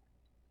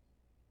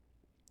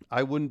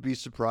I wouldn't be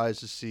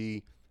surprised to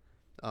see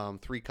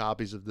 3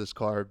 copies of this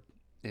card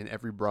in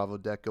every Bravo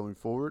deck going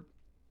forward.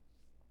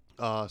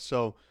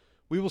 So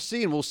we will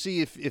see, and we'll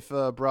see if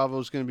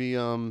Bravo's going to be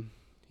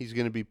he's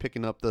going to be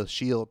picking up the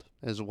shield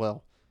as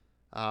well.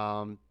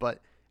 But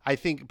I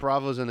think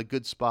Bravo's in a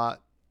good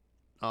spot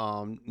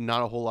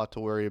Not a whole lot to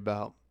worry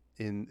about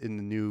in the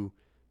new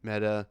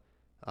meta.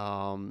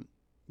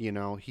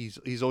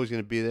 He's always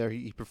going to be there.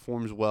 He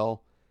performs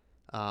well.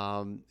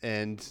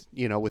 And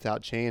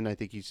without Chain, I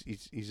think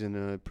he's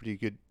in a pretty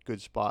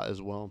good spot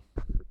as well.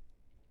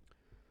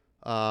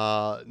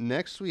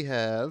 Next we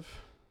have,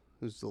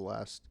 who's the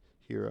last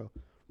hero?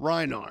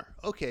 Rhinar.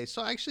 Okay,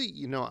 so actually,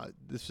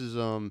 this is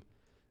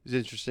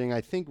interesting.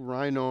 I think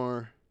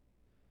Rhinar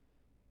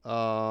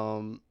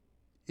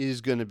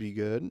is going to be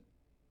good,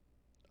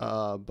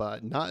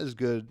 but not as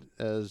good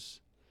as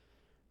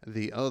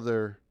the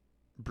other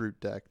brute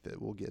deck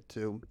that we'll get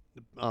to.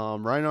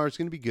 Rhinar is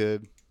going to be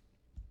good.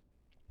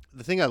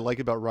 The thing I like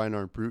about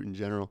Rhinar and Brute in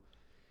general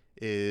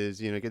is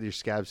get your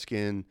scab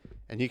skin,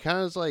 and he kind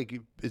of is like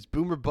it's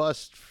boom or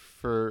bust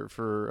for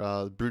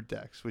brute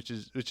decks, which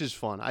is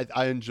fun.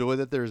 I enjoy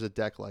that there's a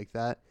deck like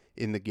that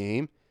in the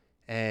game,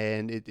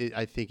 and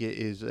I think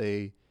it's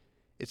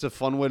a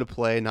fun way to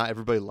play. Not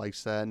everybody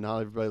likes that.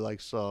 Not everybody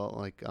likes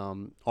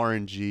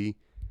RNG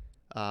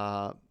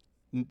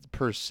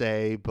per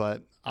se,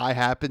 but I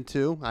happen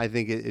to. I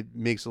think it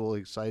makes it a little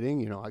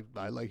exciting.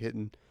 I like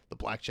hitting the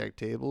blackjack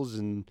tables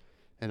and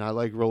I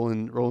like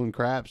rolling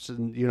craps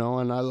and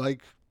and I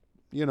like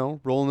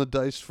rolling the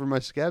dice for my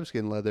scab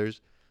skin leathers.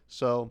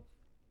 So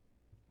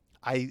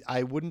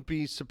I wouldn't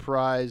be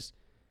surprised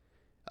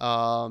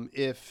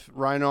if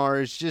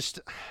Rhinar's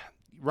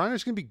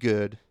gonna be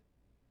good,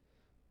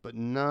 but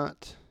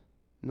not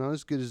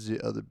as good as the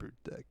other brute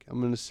deck.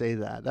 I'm gonna say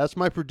that. That's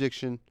my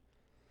prediction,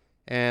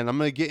 and I'm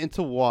gonna get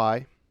into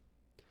why.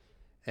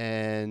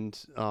 And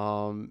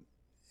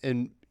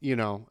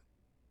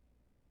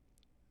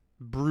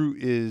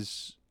Brute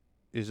is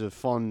a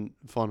fun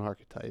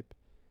archetype,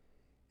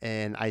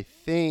 and I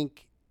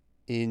think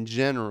in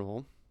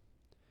general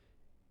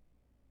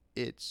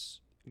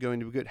it's going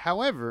to be good.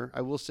 However,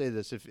 I will say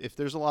this: if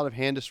there's a lot of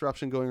hand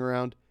disruption going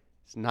around,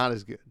 it's not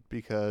as good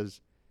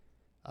because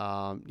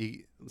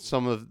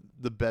some of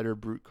the better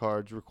Brute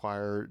cards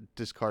require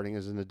discarding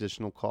as an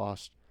additional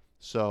cost.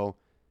 So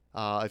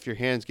if your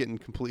hand's getting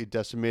completely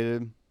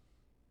decimated,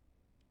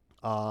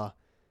 Brute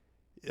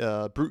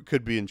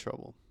could be in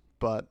trouble.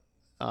 But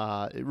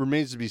it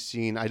remains to be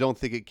seen. I don't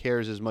think it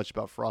cares as much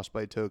about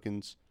Frostbite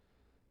tokens.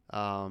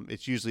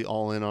 It's usually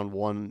all in on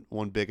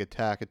one big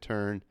attack a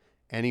turn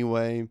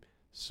anyway.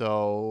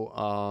 So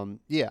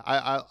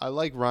I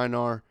like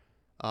Rhinar.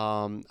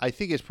 I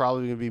think it's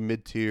probably going to be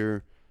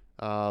mid-tier,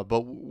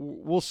 but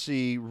we'll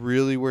see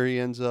really where he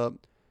ends up.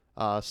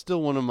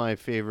 Still one of my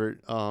favorite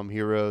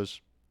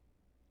heroes,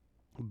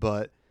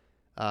 but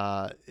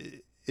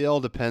it all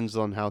depends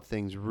on how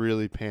things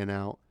really pan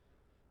out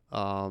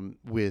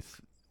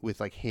with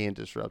like hand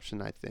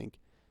disruption. I think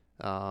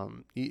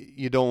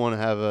you don't want to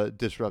have a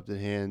disrupted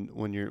hand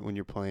when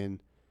you're playing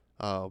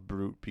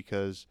Brute,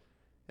 because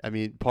I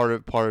mean part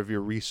of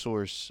your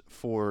resource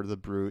for the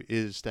Brute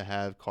is to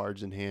have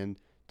cards in hand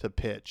to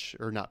pitch,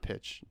 or not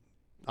pitch,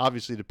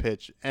 obviously to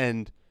pitch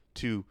and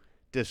to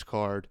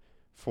discard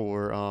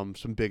for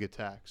some big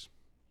attacks.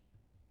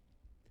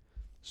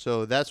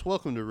 So that's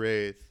Welcome to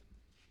Wraith.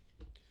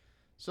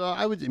 So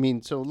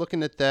so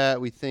looking at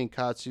that, we think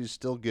Katsu's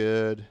still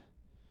good.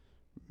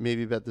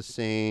 Maybe about the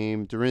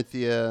same.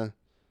 Dorinthia,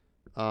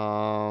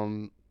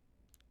 gonna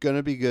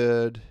be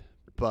good,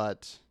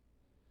 but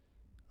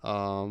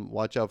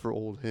watch out for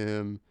Old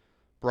Him.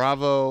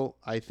 Bravo,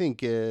 I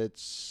think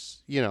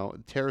it's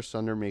Terra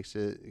Sunder makes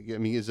it. I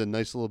mean, is a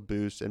nice little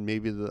boost, and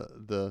maybe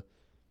the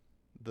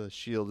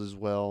shield as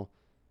well.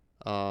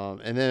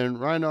 And then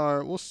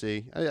Rhinar, we'll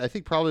see. I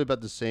think probably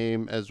about the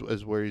same as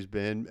where he's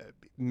been.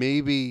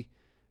 Maybe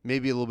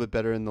a little bit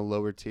better in the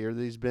lower tier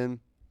that he's been,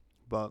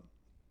 but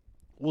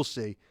we'll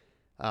see.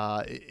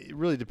 It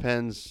really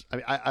depends. I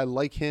mean, I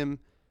like him,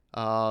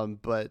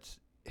 but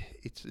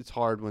it's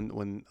hard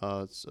when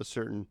a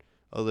certain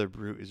other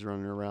Brute is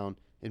running around,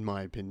 in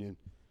my opinion.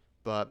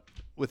 But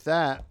with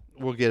that,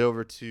 we'll get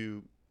over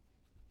to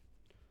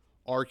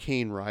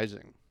Arcane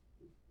Rising.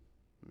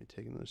 Let me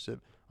take another sip.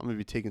 I'm going to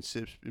be taking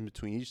sips in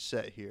between each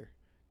set here,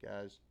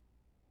 guys.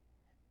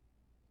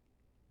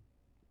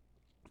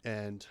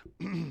 And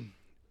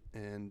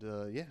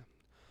yeah,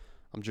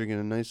 I'm drinking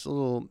a nice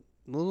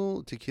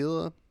little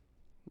tequila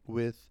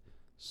with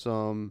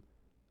some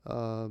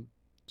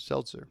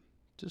seltzer.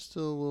 Just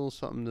a little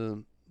something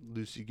to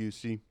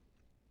loosey-goosey.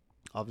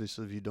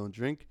 Obviously, if you don't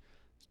drink,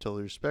 it's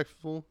totally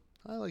respectful.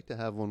 I like to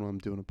have one when I'm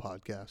doing a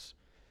podcast.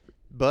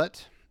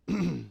 But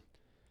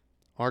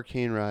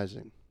Arcane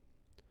Rising.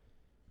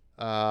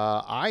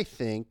 I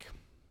think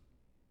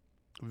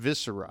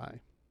Viserai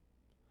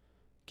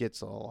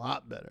gets a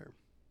lot better.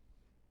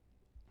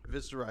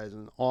 Viserai is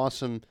an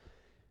awesome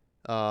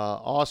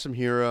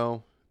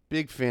hero.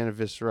 Big fan of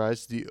Viserai.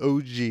 It's the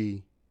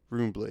OG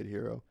Runeblade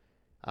hero.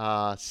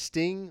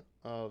 Sting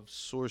of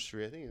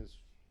Sorcery. I think it's...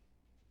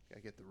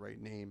 Gotta get the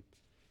right name.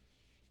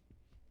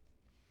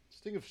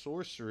 Sting of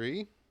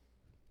Sorcery.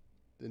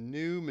 The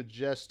new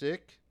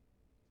Majestic.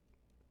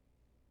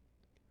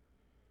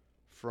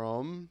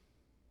 From...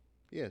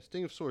 Yeah,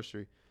 Sting of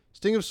Sorcery.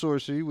 Sting of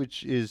Sorcery,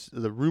 which is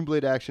the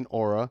Runeblade action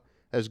aura.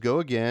 As Go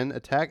Again,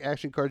 attack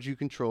action cards you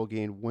control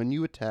gain when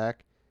you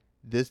attack.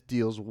 This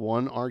deals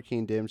 1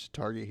 arcane damage to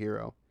target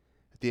hero.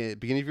 At the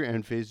beginning of your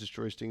end phase,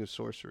 destroy Sting of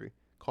Sorcery.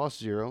 Cost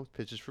 0,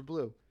 pitches for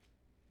blue.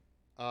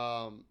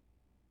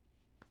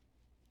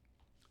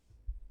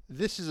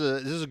 This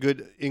is a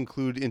good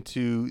include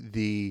into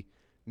the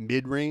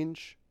mid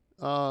range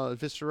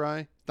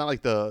Viserai. It's not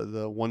like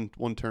the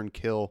one turn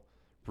kill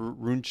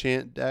rune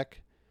chant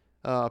deck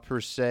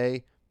per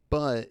se,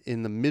 but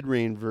in the mid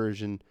range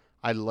version,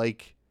 I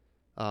like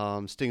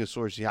Sting of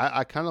Sorcery.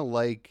 I kind of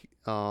like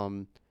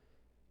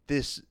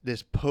this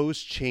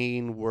post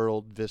chain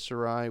world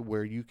Viserai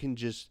where you can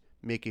just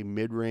make a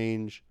mid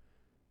range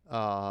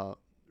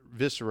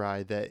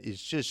Viserai that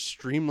is just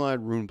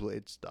streamlined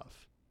Runeblade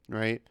stuff,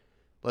 right?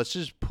 Let's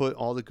just put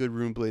all the good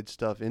Runeblade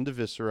stuff into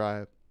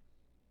Viserai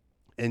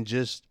and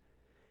just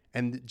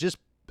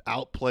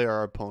outplay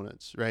our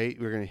opponents, right?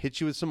 We're going to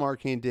hit you with some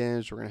arcane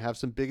damage. We're going to have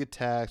some big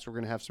attacks. We're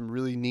going to have some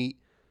really neat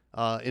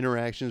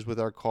interactions with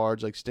our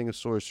cards like Sting of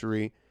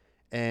Sorcery.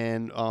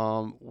 And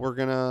we're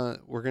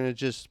gonna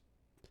just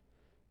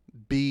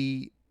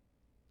be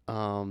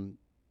the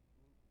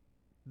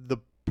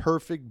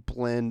perfect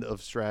blend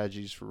of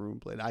strategies for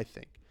Runeblade, I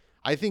think.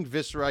 I think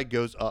Viserai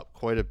goes up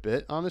quite a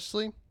bit,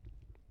 honestly.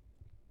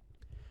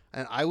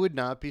 And I would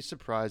not be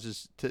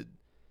surprised to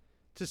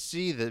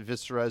see that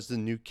Viserai is the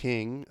new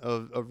king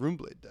of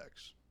Runeblade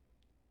decks.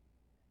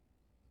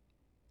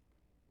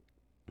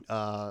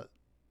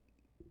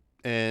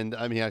 And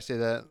I mean, I say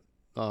that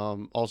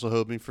also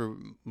hoping for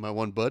my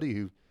one buddy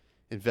who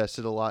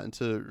invested a lot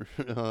into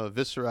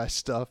Viserai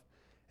stuff.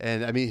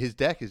 And I mean, his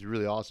deck is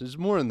really awesome. It's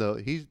more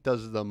he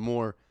does the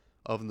more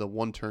of the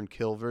 1-turn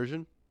kill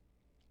version,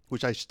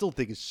 which I still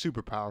think is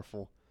super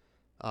powerful.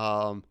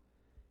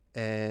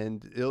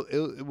 And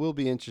it will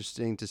be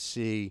interesting to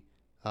see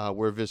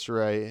where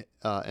Viserai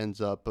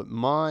ends up. But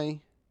my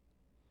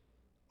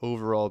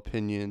overall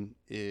opinion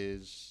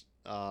is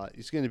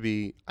he's going to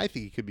be, I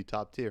think he could be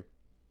top tier.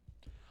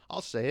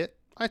 I'll say it.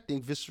 I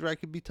think Viserai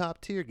could be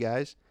top tier,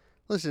 guys.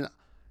 Listen,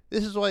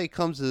 this is why it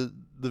comes to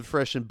the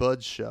Fresh and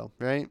Buds show,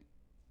 right?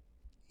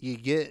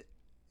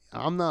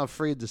 I'm not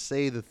afraid to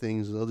say the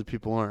things that other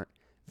people aren't.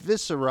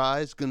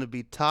 Viserai is going to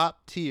be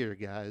top tier,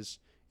 guys.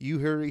 You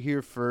heard it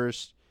here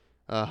first.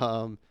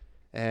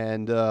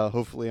 And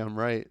hopefully I'm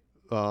right.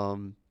 But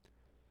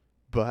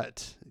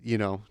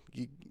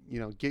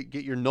get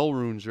your null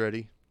runes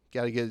ready.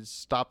 Got to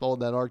stop all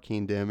that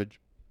arcane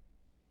damage.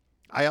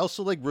 I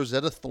also like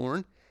Rosetta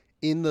Thorn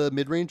in the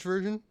mid-range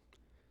version.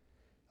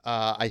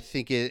 I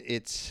think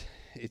it's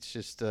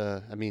just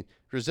I mean,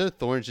 Rosetta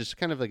Thorn is just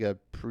kind of like a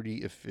pretty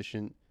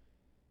efficient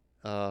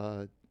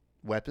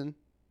weapon.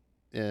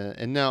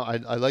 And now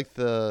I like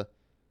the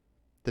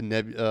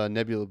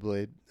Nebula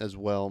Blade as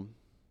well.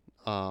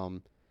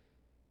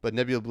 But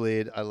Nebula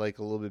Blade I like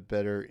a little bit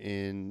better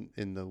in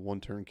the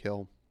 1-turn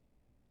kill.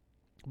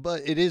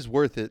 But it is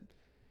worth it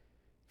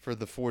for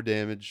the 4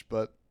 damage,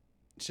 but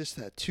it's just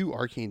that 2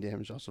 arcane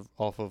damage also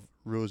off of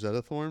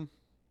Rosetta Thorn.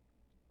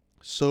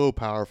 So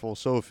powerful,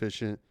 so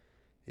efficient.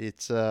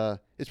 It's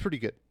pretty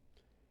good.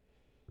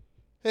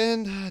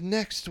 And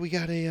next we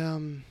got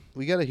a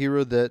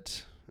hero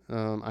that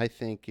I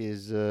think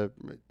is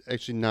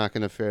actually not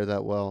going to fare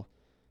that well.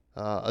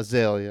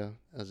 Azalea.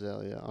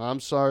 I'm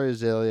sorry,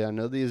 Azalea. I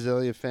know the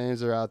Azalea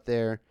fans are out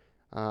there.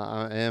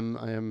 I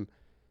am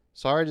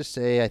sorry to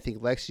say I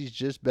think Lexi's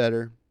just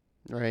better,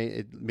 right?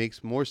 It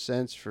makes more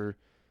sense for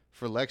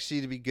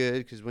Lexi to be good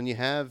because when you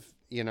have,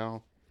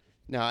 now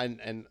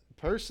and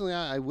personally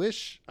I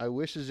wish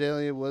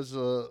Azalea was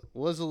a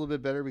little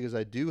bit better because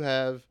I do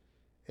have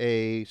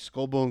a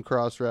Skullbone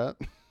Crosswrap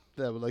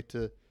that I would like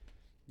to,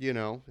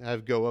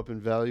 have go up in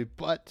value,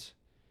 but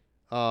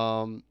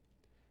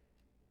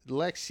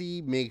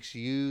Lexi makes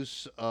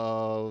use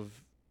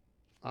of,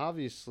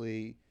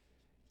 obviously,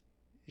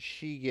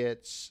 she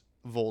gets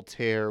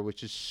Voltaire,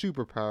 which is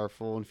super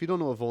powerful. And if you don't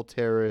know what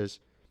Voltaire is,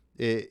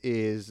 it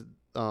is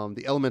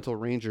the Elemental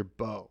Ranger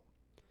bow.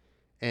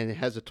 And it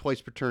has a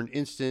twice per turn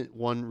instant,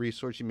 1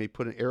 resource. You may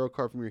put an arrow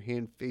card from your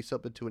hand face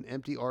up into an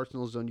empty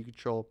arsenal zone you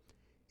control.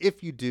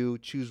 If you do,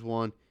 choose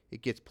one.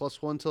 It gets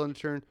 +1 till end of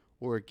turn,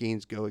 or it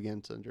gains Go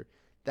Again till end of turn.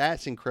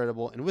 That's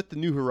incredible. And with the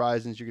New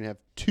Horizons, you're going to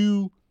have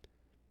 2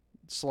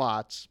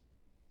 slots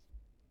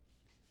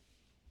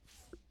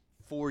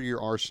for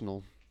your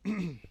arsenal.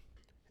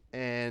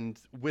 And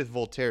with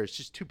Voltaire, it's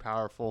just too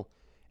powerful.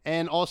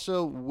 And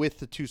also with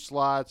the 2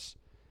 slots,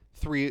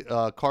 3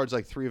 cards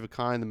like 3 of a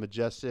Kind, the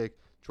Majestic,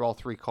 draw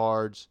 3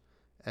 cards,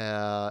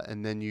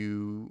 and then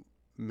you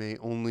may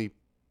only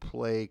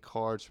play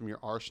cards from your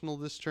arsenal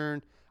this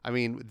turn. I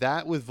mean,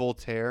 that with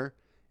Voltaire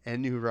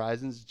and New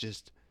Horizons,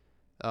 just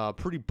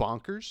pretty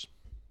bonkers.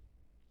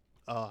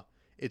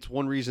 It's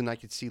one reason I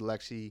could see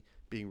Lexi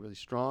being really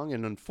strong,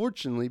 and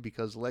unfortunately,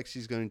 because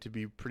Lexi's going to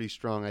be pretty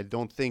strong, I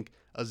don't think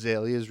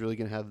Azalea is really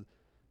going to have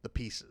the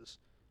pieces.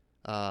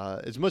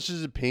 As much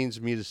as it pains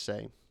me to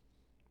say,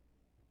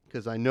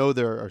 because I know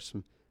there are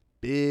some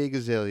big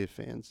Azalea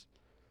fans,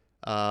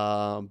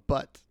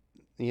 but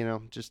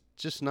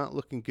just not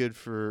looking good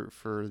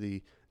for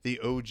the The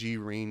OG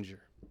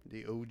Ranger.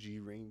 The OG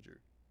Ranger.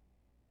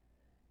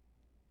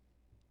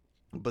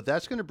 But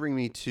that's going to bring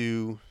me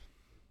to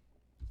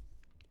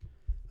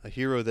a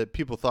hero that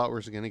people thought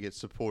was going to get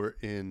support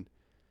in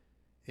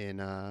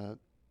Tales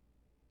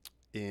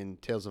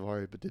of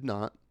Aria, but did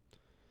not.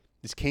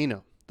 Is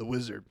Kano, the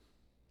Wizard.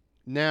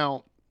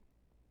 Now,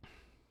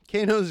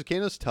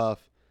 Kano's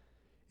tough.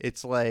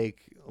 It's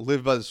like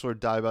live by the sword,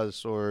 die by the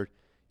sword.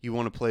 You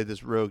want to play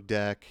this rogue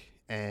deck,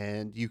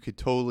 and you could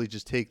totally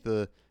just take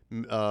the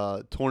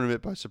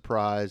tournament by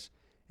surprise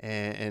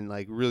and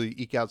like really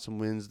eke out some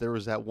wins. There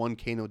was that one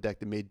Kano deck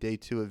that made day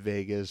 2 at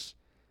Vegas.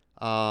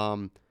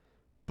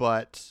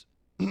 But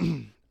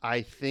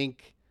I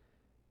think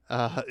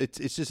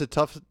it's just a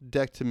tough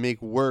deck to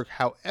make work.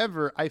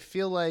 However, I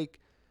feel like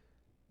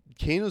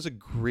Kano's a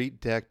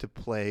great deck to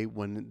play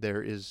when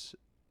there is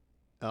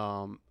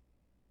a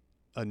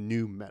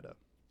new meta,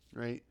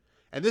 right?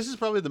 And this is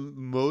probably the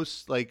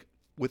most, like,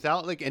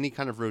 without like any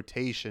kind of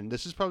rotation,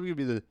 this is probably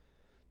going to be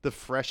the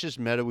freshest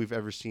meta we've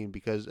ever seen,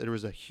 because there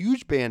was a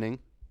huge banning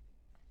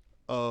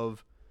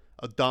of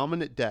a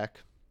dominant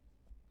deck,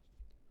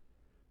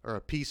 or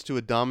a piece to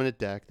a dominant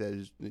deck that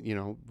is,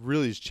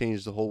 really has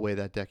changed the whole way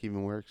that deck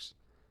even works.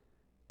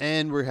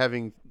 And we're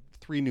having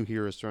 3 new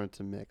heroes thrown into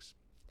the mix.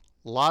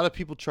 A lot of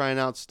people trying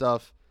out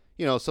stuff.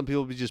 Some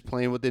people will be just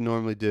playing what they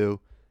normally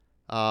do.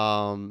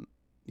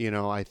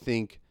 I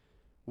think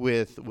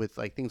with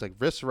like things like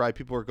Viscerai,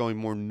 people are going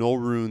more null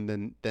rune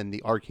than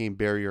the arcane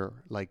barrier,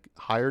 like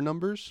higher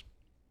numbers,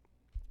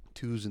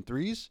 2s and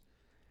 3s.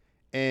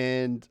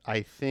 And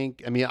I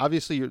think,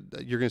 obviously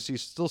you're going to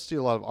still see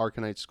a lot of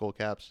Arcanite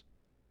Skullcaps.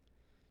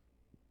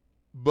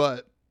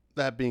 But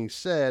that being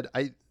said,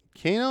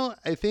 Kano,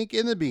 I think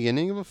in the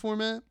beginning of a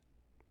format,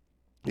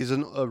 is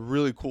a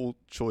really cool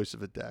choice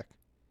of a deck.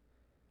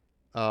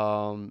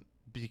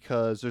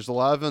 Because there's a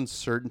lot of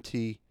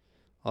uncertainty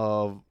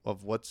of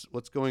what's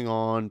going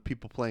on.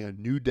 People playing a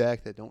new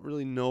deck that don't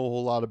really know a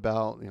whole lot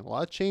about. A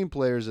lot of chain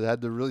players that had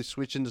to really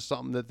switch into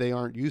something that they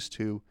aren't used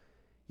to.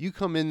 You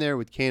come in there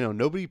with Kano.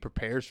 Nobody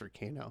prepares for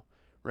Kano,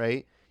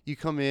 right? You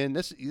come in.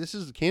 This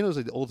is Kano's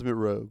like the ultimate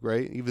rogue,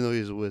 right? Even though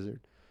he's a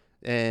wizard.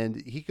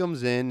 And he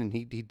comes in and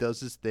he does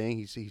his thing.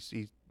 He's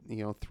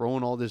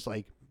throwing all this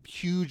like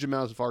huge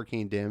amounts of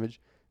arcane damage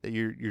that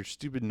your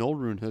stupid null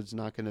rune hood's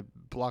not going to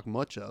block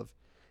much of.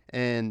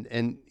 And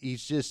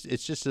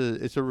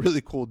it's a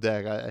really cool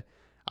deck.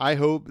 I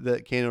hope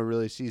that Kano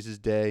really sees his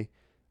day.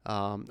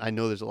 I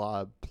know there's a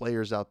lot of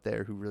players out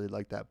there who really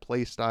like that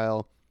play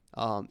style.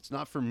 It's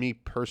not for me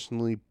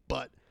personally,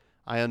 but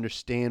I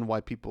understand why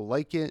people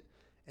like it.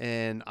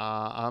 And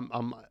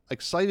I'm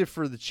excited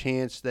for the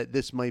chance that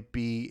this might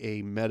be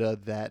a meta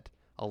that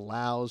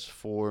allows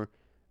for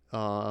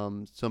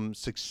some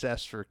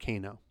success for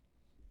Kano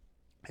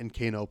and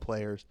Kano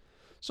players.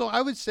 So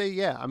I would say,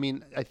 yeah.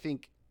 I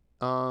think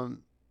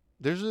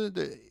there's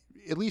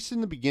at least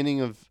in the beginning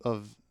of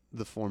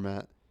the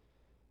format,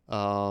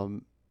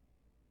 I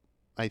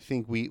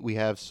think we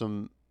have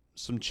some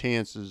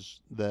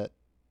chances that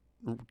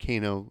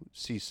Kano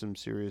sees some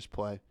serious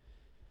play.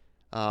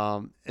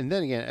 And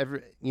then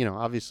again,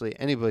 obviously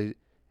anybody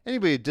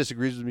who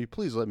disagrees with me,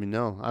 please let me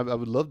know. I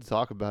would love to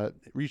talk about it.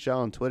 Reach out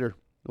on Twitter,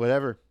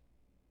 whatever.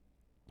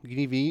 You can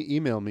even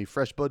email me,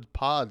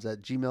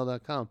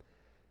 freshbudpods@gmail.com.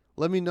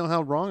 Let me know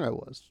how wrong I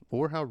was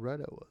or how right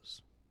I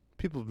was.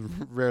 People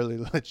rarely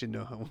let you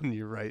know when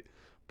you're right,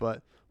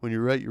 but when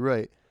you're right, you're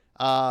right.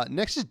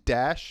 Next is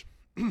Dash.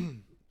 To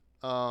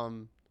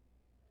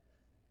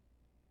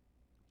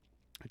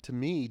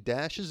me,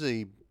 Dash is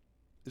a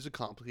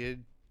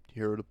complicated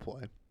hero to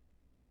play. A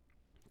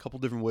couple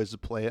different ways to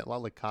play it, a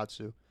lot like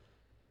Katsu.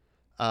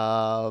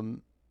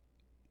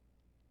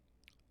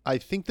 I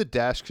think the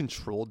Dash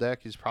control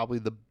deck is probably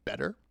the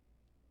better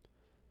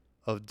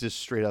of just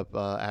straight up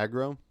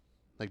aggro,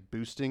 like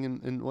boosting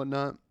and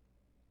whatnot.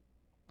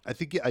 I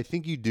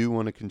think you do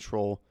want to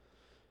control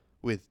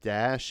with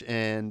Dash,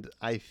 and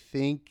I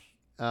think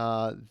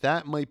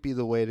that might be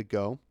the way to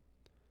go.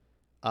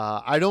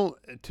 I don't,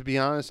 to be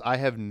honest, I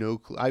have no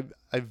clue.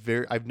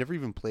 I've never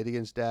even played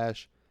against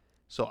Dash,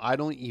 so I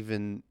don't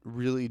even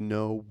really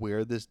know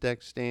where this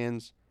deck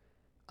stands.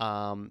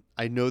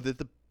 I know that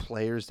the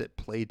players that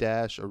play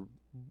Dash are,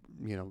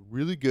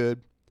 really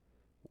good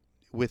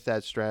with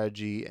that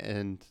strategy,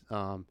 and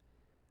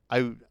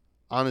I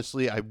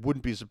honestly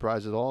wouldn't be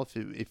surprised at all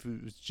if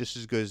it was just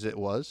as good as it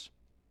was.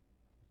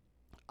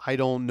 I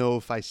don't know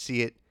if I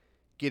see it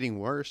getting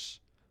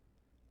worse.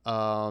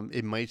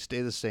 It might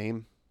stay the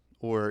same,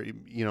 or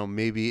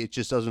maybe it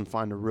just doesn't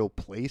find a real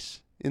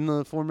place in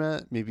the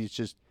format. Maybe it's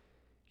just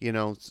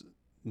it's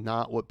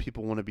not what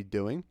people want to be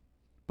doing.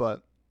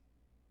 But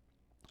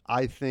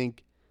I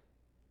think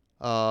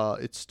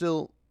it's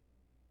still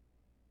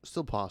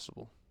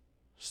possible,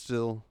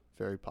 still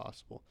very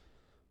possible.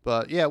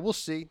 But yeah, we'll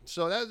see.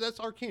 So that's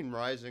Arcane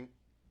Rising.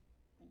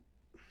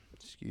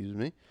 Excuse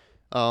me.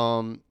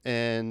 And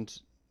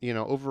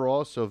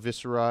overall, so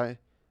Viscerai,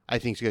 I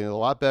think it's getting a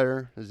lot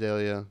better.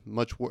 Azalea,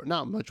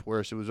 not much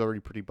worse. It was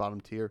already pretty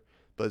bottom tier,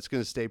 but it's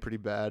going to stay pretty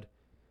bad.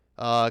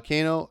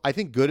 Kano, I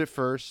think good at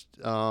first,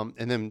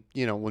 and then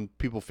when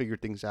people figure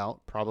things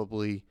out,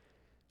 probably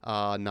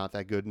not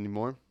that good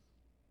anymore.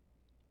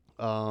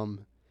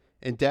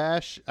 And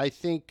Dash, I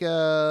think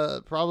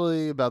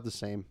probably about the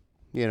same.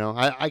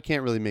 I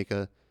can't really make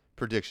a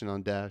prediction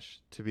on Dash,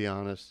 to be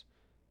honest.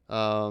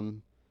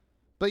 Um,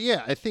 but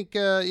yeah, I think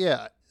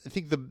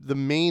the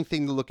main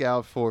thing to look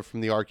out for from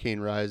the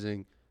Arcane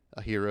Rising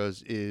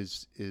heroes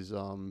is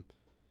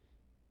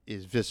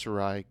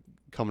Viserai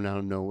coming out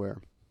of nowhere.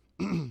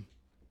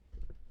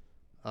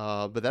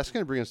 But that's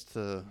going to bring us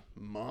to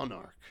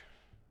Monarch,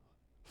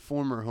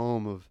 former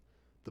home of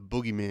the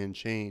Boogeyman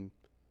Chain.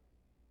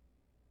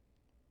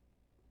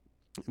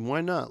 And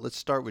why not? Let's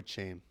start with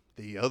Chain,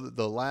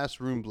 the last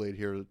Runeblade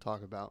hero to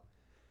talk about.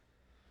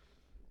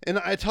 And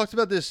I talked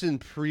about this in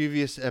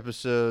previous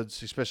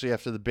episodes, especially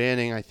after the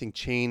banning. I think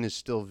Chain is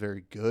still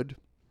very good.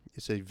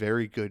 It's has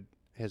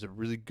a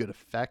really good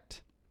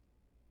effect.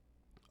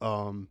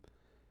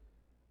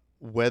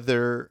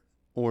 Whether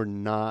or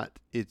not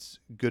it's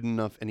good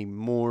enough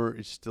anymore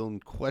is still in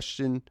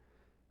question.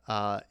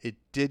 It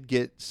did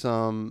get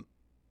some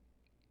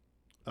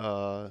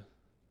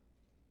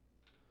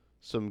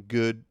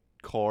good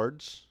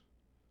cards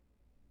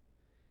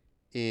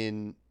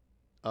in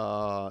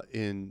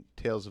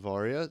Tales of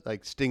Aria,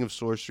 like Sting of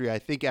Sorcery. I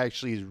think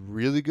actually is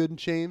really good in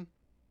Chain.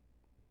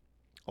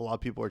 A lot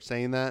of people are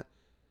saying that.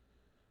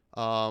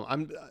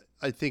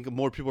 I think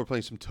more people are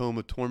playing some Tome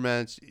of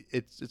Torments.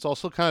 It's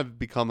also kind of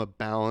become a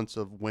balance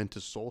of when to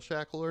Soul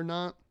Shackle or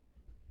not,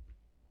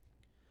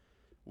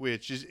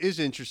 which is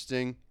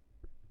interesting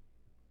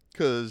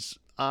because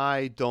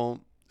I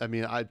don't. I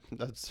mean,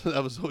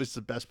 that was always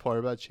the best part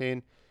about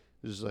Chain.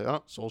 It was like,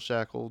 oh, Soul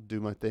Shackle,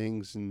 do my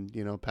things, and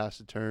pass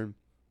the turn.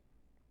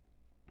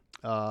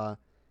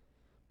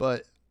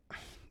 But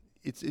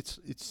it's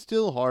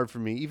still hard for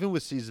me, even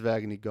with Seas of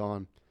Agony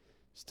gone.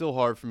 Still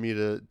hard for me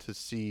to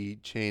see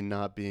Chain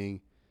not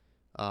being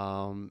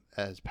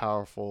as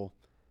powerful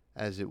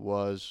as it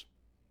was.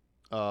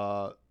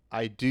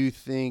 I do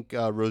think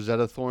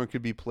Rosetta Thorn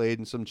could be played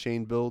in some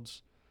Chain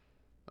builds.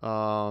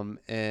 And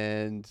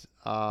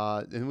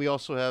we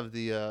also have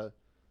the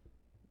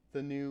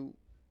new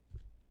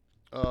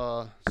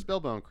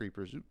Spellbound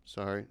Creepers. Oops,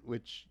 sorry.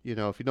 Which,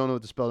 if you don't know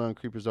what the Spellbound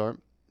Creepers are,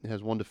 it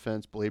has 1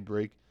 defense, Blade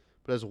Break,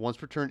 but as a once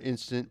per turn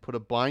instant. Put a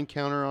bind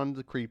counter on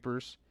the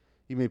Creepers.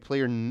 You may play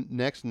your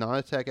next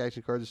non-attack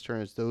action card this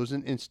turn as those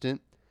an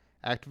instant.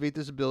 Activate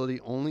this ability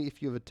only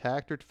if you have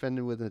attacked or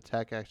defended with an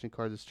attack action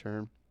card this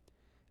turn.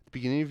 At the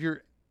beginning of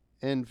your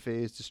end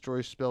phase,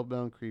 destroy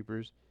Spellbound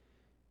Creepers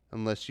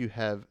unless you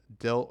have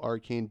dealt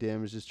arcane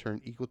damage this turn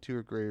equal to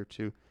or greater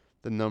to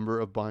the number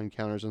of bind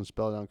counters on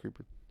Spellbound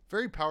Creeper.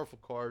 Very powerful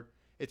card.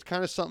 It's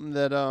kind of something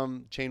that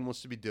Chain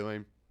wants to be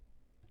doing.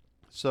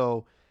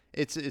 So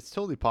it's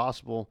totally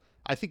possible.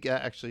 I think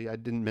actually I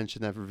didn't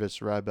mention that for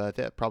Viserai, but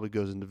that probably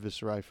goes into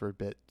Viserai for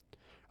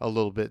a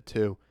little bit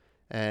too.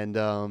 And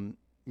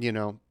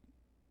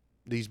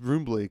these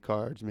Runeblade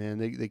cards, man,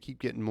 they keep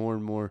getting more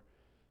and more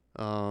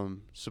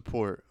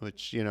support,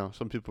 which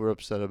some people are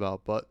upset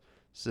about, but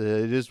so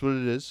it is what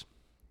it is.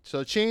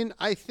 So Chain,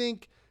 I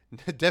think,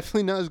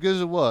 definitely not as good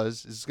as it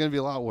was. It's going to be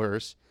a lot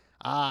worse.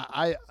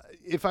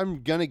 If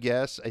I'm gonna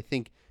guess, I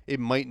think it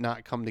might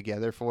not come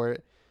together for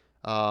it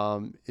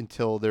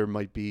until there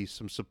might be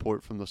some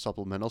support from the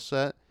supplemental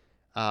set.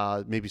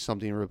 Maybe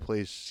something to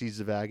replace Seeds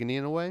of Agony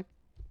in a way.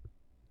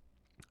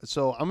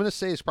 So I'm gonna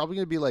say it's probably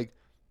gonna be like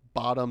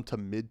bottom to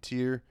mid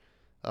tier,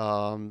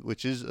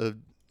 which is a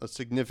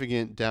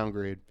significant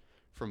downgrade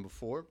from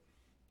before.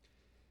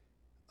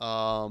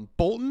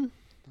 Boltyn,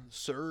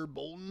 Sir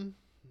Boltyn,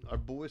 our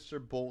boy Sir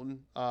Boltyn.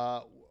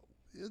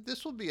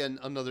 This will be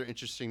another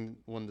interesting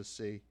one to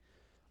see.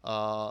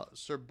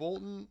 Sir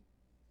Boltyn,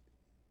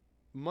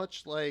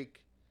 much like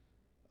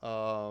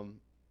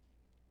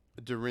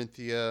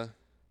Dorinthia,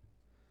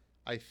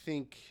 I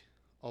think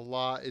a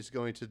lot is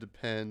going to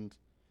depend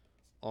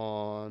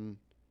on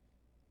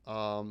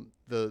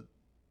the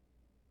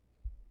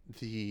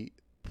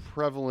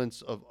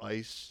prevalence of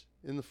ice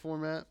in the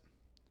format,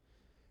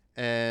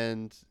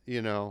 and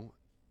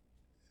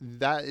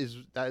that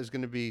is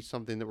going to be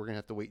something that we're going to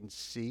have to wait and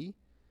see.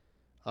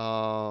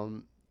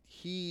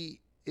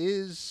 He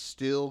is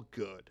still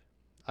good,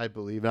 I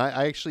believe. And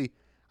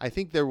I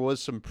think there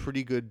was some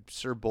pretty good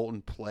Sir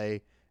Boltyn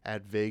play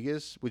at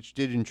Vegas, which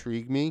did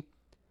intrigue me.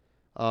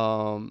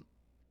 And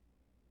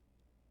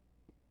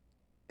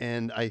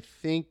I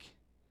think,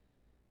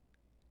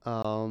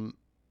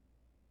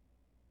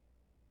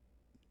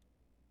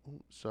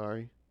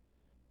 sorry.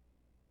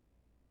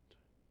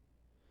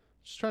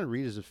 Just trying to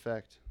read his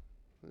effect.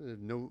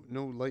 No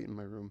light in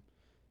my room.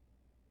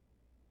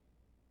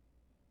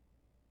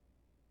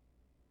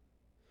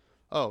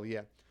 Oh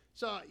yeah.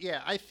 So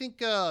yeah, I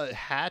think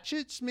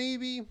hatchets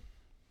maybe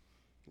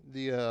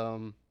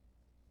the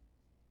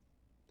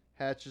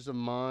hatches of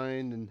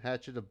mind and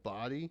hatchet of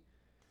body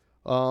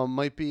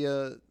might be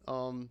a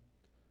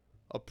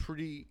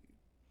pretty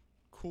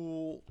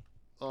cool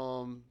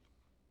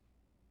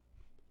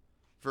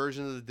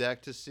version of the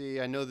deck to see.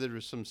 I know there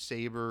was some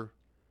saber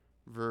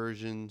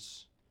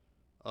versions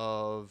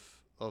of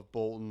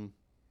Bolton.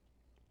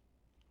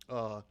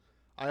 I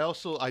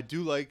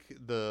do like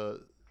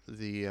the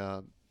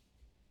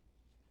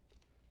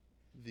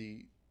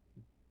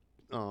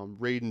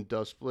Raiden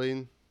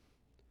Dustblade,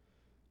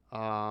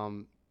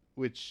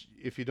 which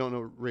if you don't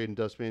know Raiden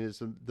Dustblade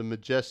is the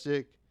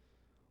majestic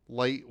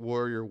light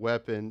warrior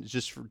weapon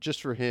just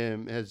for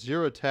him. It has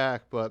 0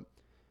 attack, but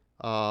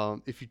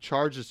if you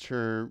charge this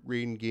turn,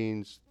 Raiden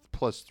gains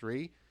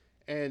 +3,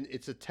 and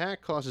its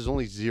attack cost is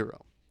only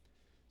 0.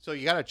 So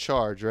you got to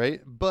charge,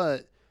 right?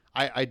 But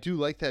I do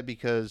like that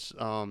because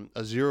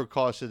a 0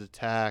 costed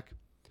attack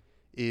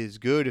is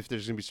good if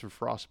there's going to be some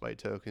Frostbite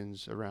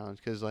tokens around.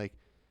 Because, like,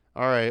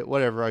 all right,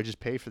 whatever, I just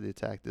pay for the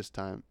attack this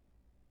time.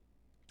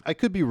 I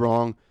could be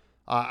wrong.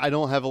 I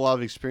don't have a lot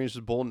of experience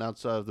with Bolton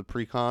outside of the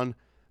precon.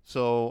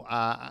 So,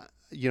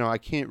 I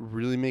can't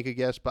really make a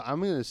guess. But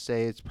I'm going to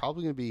say it's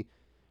probably going to be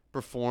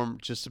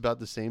performed just about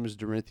the same as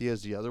Dorinthia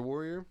as the other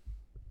warrior.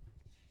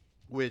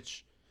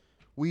 Which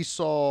we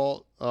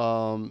saw,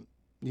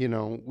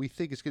 we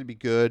think it's going to be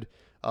good,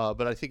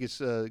 but I think it's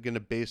going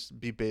to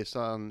be based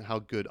on how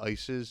good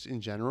ice is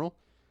in general.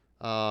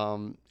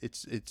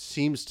 It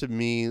seems to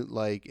me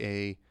like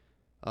a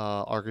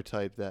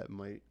archetype that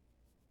might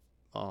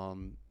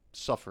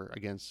suffer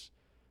against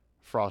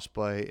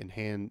frostbite and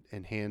hand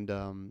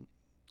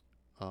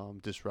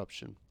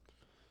disruption.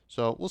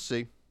 So we'll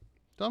see.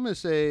 So I'm going to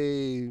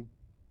say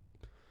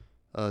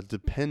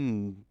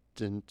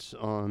dependent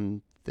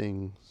on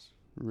things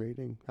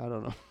rating. I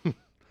don't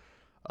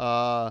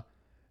know.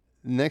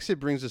 Next, it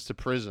brings us to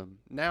Prism.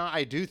 Now,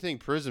 I do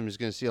think Prism is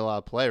going to see a lot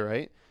of play,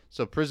 right?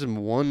 So Prism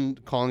won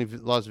Colony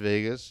Las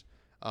Vegas.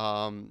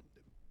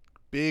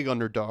 Big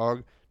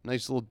underdog.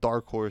 Nice little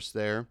dark horse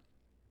there.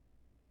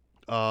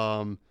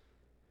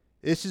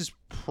 This is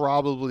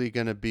probably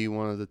going to be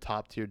one of the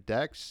top tier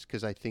decks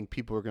because I think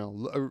people are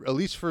going to, at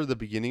least for the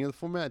beginning of the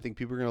format, I think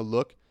people are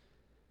going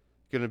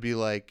to be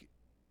like,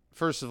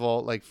 first of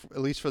all, like at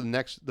least for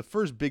the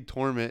first big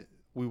tournament,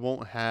 we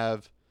won't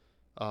have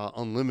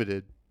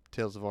unlimited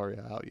Tales of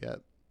Aria out yet.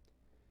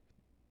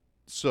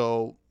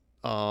 So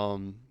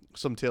some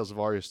Tales of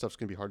Aria stuff's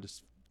going to be hard to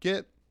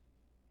get.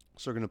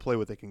 So they're going to play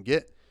what they can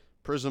get.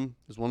 Prism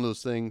is one of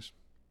those things.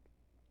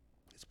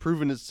 It's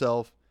proven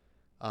itself,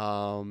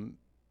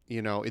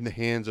 in the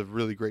hands of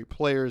really great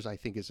players. I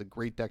think it's a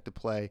great deck to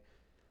play.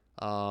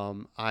 I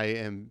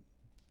am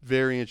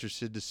very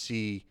interested to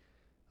see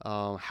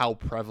how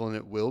prevalent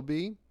it will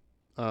be.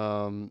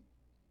 I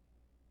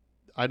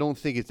don't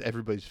think it's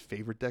everybody's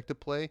favorite deck to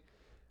play.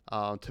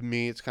 To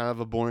me, it's kind of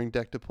a boring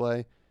deck to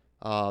play.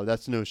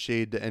 That's no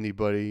shade to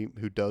anybody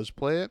who does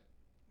play it,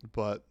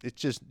 but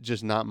it's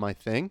just not my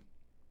thing.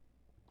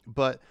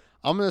 But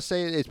I'm gonna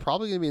say it's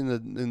probably gonna be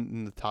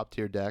in the top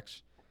tier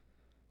decks.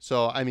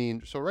 So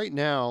right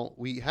now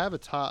we have a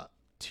top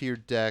tier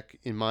deck,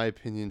 in my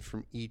opinion,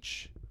 from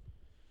each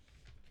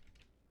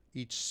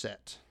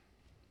set,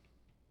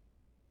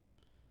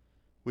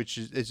 which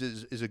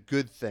is a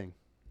good thing.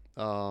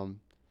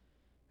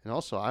 And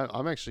also,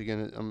 I'm actually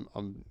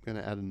I'm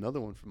gonna add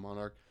another one from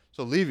Monarch.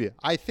 So Levia,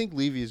 I think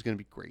Levia is gonna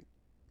be great,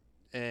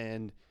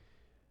 and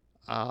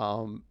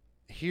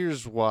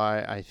here's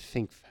why I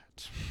think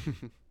that.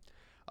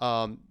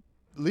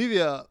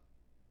 Levia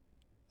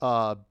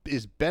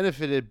is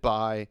benefited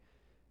by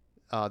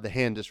the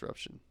hand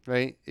disruption,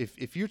 right?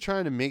 If you're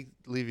trying to make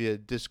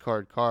Levia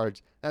discard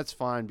cards, that's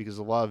fine because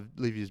a lot of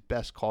Levia's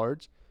best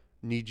cards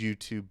need you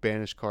to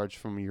banish cards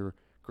from your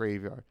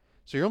graveyard.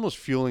 So you're almost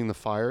fueling the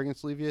fire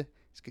against Levia.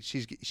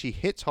 She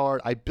hits hard.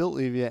 I built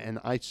Levia, and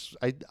I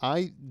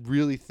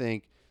really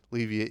think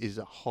Levia is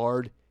a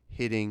hard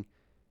hitting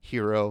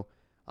hero.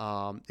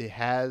 It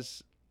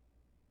has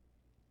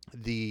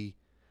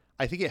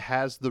I think it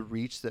has the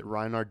reach that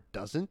Reinhardt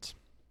doesn't.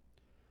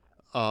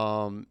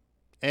 And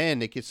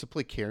it gets to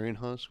play Carrion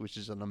Husk, which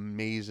is an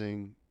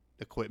amazing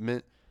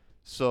equipment.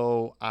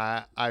 So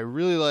I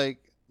really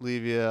like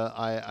Levia.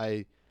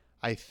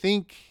 I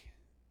think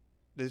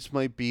this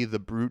might be the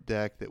brute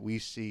deck that we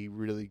see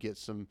really get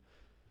some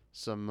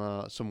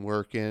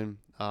work in.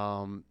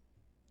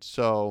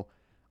 So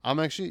I'm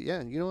actually,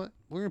 you know what?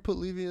 We're gonna put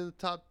Levia in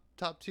the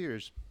top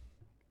tiers.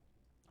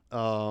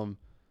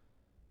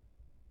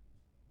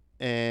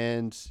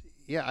 And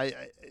yeah, I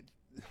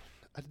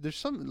there's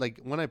some, like,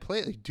 when I play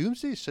it, like,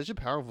 Doomsday is such a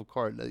powerful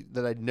card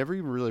that I'd never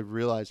even really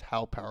realized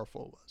how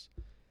powerful it was.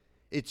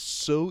 It's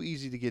so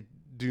easy to get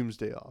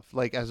Doomsday off,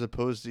 like, as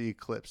opposed to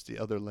Eclipse, the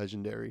other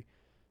legendary,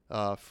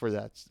 for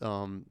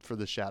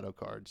the shadow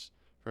cards,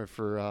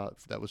 for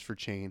that was for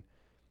Chain.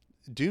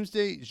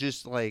 Doomsday is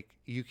just like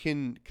you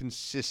can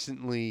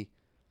consistently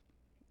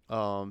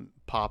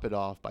pop it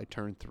off by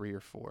turn 3 or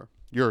 4,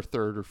 your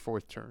third or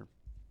fourth turn.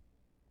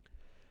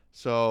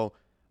 So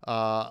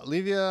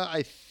Levia,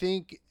 I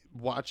think,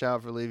 watch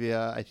out for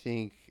Levia. I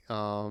think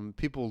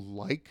people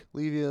like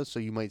Levia, so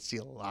you might see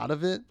a lot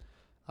of it.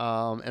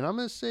 And I'm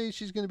going to say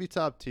she's going to be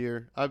top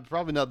tier.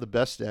 Probably not the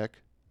best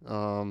deck,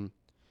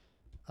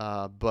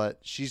 but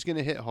she's going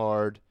to hit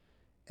hard,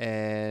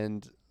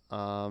 and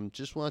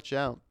just watch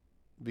out.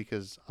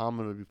 because I'm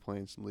gonna be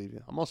playing some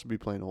Levia. I'm also be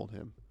playing Old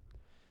Him.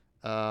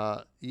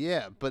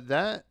 Yeah, but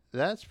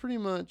that's pretty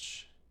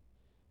much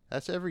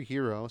that's every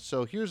hero.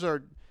 So here's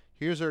our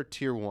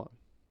tier 1,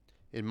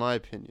 in my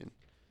opinion.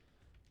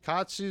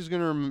 Katsu's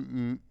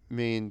gonna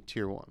remain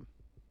tier 1.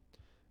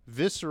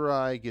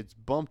 Viserai gets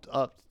bumped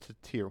up to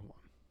tier 1.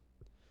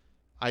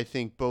 I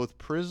think both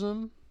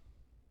Prism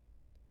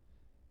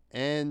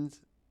and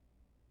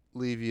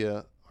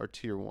Levia are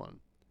tier 1.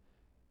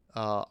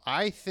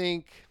 I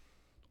think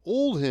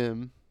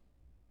Oldhim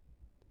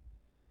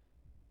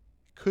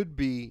could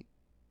be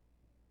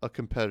a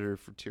competitor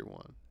for tier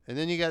 1. And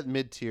then you got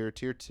mid tier,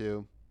 tier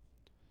 2.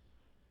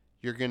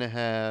 You're going to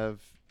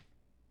have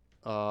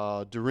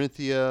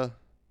Dorinthia,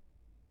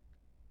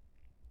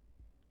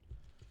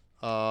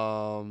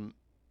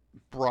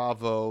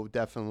 Bravo,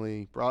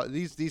 definitely.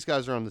 These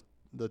guys are on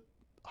the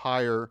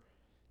higher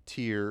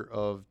tier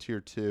of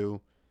tier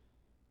 2.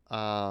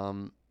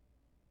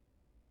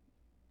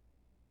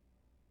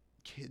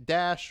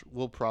 Dash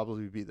will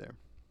probably be there.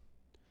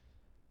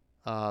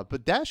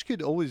 But Dash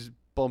could always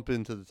bump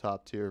into the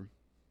top tier.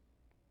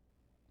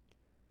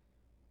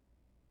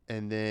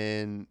 And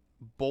then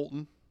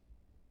Bolton.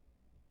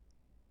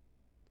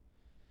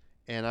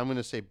 And I'm going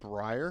to say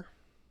Briar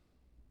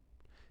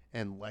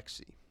and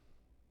Lexi.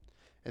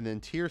 And then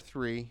tier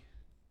 3,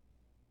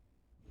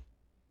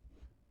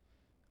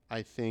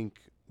 I think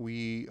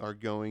we are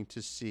going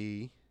to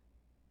see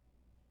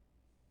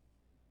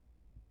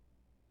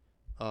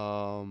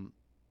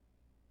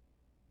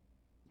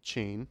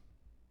Chain.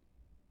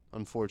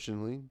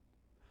 Unfortunately.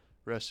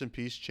 Rest in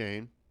peace,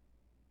 Chain.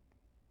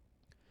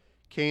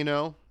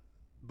 Kano.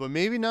 But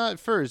maybe not at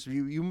first.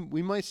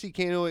 We might see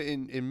Kano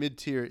in mid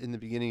tier in the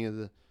beginning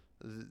of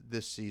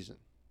this season.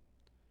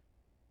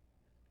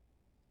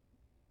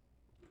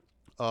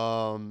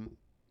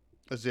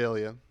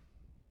 Azalea,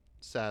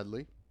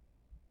 sadly.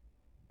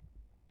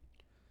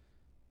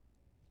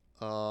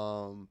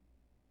 And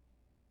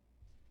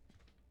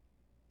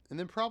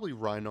then probably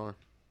Rhinar.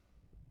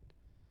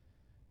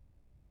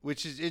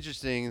 Which is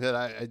interesting that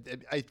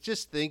I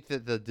just think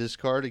that the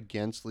discard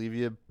against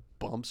Levia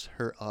bumps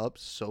her up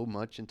so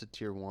much into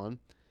tier 1.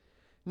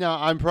 Now,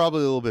 I'm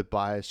probably a little bit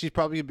biased. She's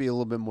probably going to be a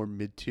little bit more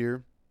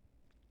mid-tier,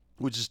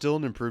 which is still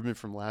an improvement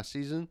from last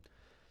season.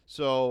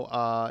 So,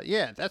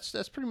 yeah, that's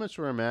pretty much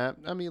where I'm at.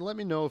 I mean, let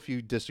me know if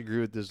you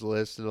disagree with this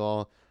list at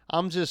all.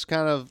 I'm just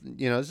kind of,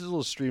 this is a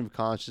little stream of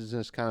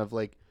consciousness, kind of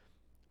like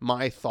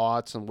my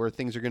thoughts on where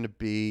things are going to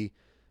be.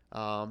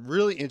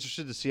 Really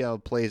interested to see how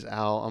it plays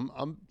out.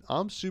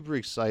 I'm super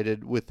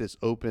excited with this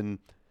open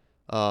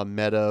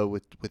meta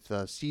with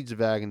Seeds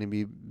of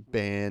Agony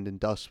banned and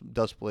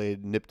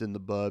Dustblade nipped in the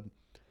bud,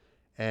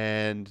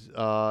 and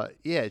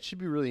yeah, it should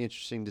be really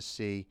interesting to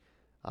see.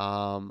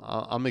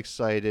 I'm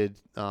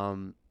excited.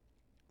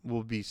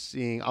 We'll be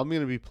seeing. I'm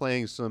going to be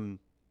playing some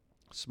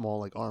small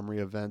like armory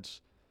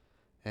events,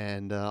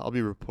 and I'll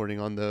be reporting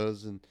on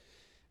those and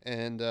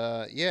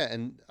yeah,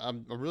 and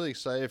I'm really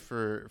excited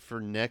for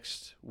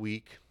next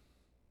week.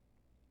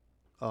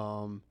 We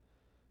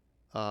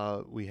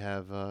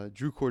have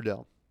Drew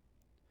Cordell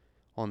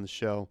on the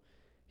show.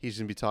 He's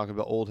going to be talking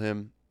about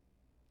Oldhim.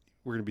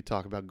 We're going to be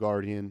talking about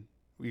Guardian.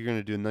 We're going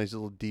to do a nice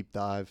little deep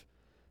dive.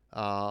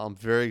 I'm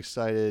very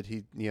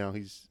excited.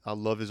 I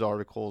love his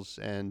articles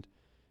and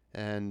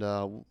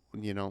we'll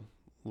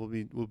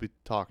be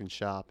talking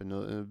shop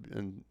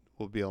and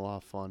will be a lot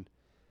of fun.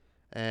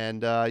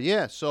 And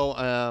yeah, so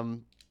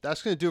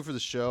that's going to do it for the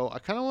show. I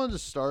kind of wanted to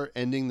start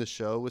ending the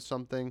show with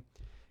something.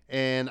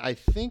 And I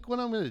think what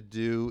I'm going to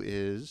do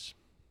is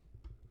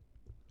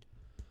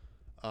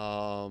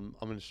I'm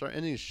going to start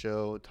ending the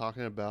show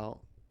talking about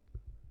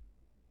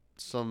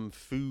some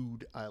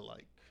food I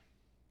like.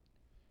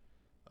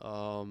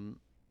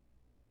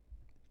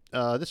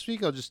 This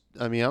week I'm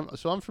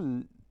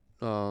from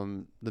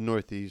the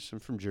Northeast. I'm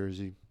from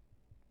Jersey.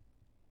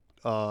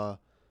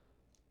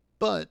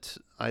 But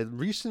I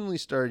recently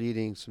started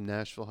eating some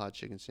Nashville hot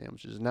chicken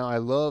sandwiches. Now, I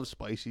love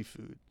spicy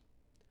food.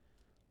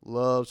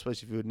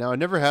 Now, I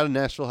never had a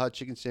Nashville hot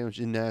chicken sandwich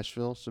in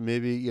Nashville, so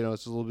maybe,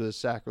 it's a little bit of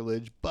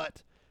sacrilege.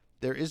 But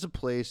there is a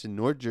place in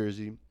North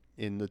Jersey,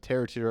 in the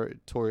territory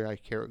I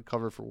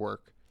cover for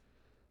work,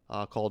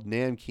 called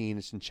Namkeen.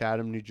 It's in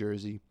Chatham, New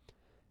Jersey.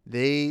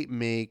 They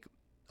make,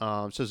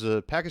 so it's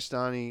a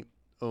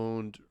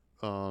Pakistani-owned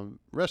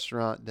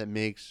restaurant that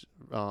makes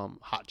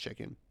hot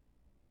chicken.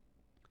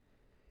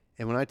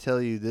 And when I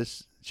tell you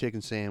this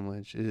chicken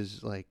sandwich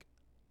is like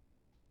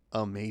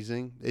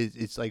amazing,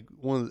 it's like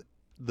one of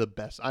the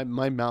best.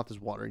 My mouth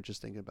is watering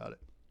just thinking about it.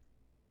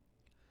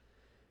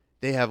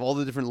 They have all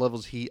the different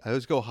levels of heat. I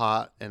always go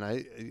hot, and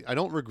I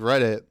don't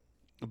regret it,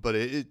 but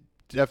it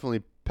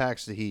definitely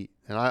packs the heat,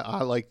 and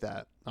I like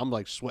that. I'm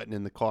like sweating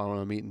in the car when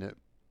I'm eating it.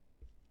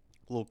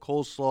 A little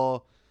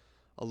coleslaw,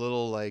 a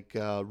little like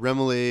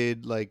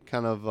remoulade, like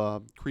kind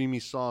of creamy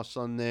sauce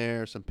on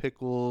there, some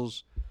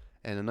pickles,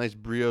 and a nice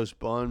brioche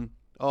bun.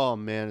 Oh,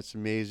 man, it's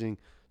amazing.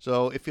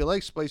 So if you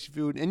like spicy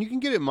food, and you can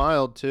get it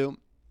mild, too,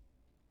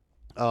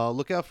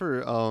 look out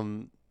for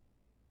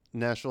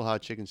Nashville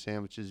hot chicken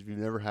sandwiches. If you've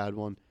never had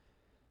one,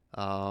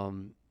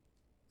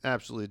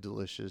 absolutely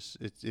delicious.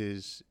 It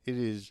is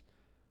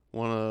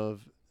one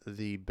of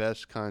the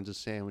best kinds of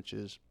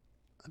sandwiches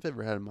I've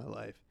ever had in my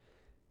life.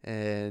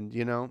 And,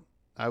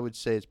 I would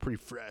say it's pretty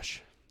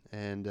fresh.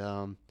 And,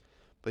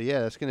 but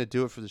yeah, that's going to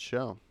do it for the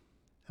show.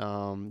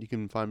 You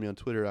can find me on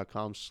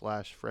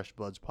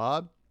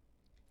twitter.com/freshbudspod.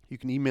 You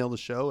can email the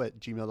show at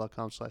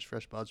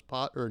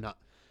gmail.com/freshbudspod, or not,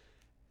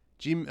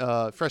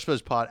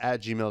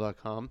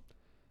 freshbudspod@gmail.com.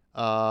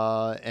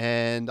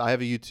 And I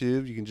have a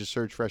YouTube. You can just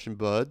search Fresh and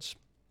Buds.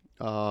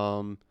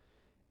 And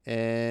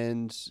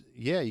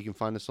yeah, you can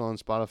find us on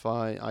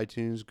Spotify,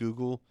 iTunes,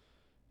 Google,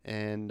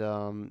 and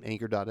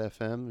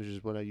Anchor.fm, which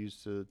is what I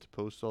use to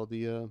post all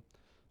the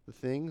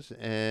things.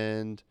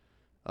 And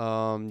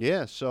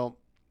yeah, so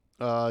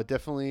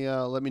definitely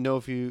let me know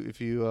if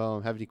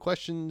you have any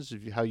questions,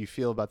 how you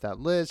feel about that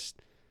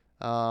list.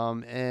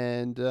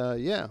 And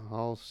yeah,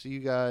 I'll see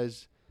you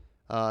guys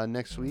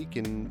next week,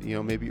 and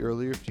maybe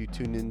earlier if you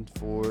tune in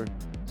for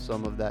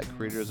some of that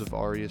Creators of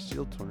Aria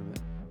Steel tournament.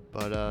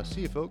 But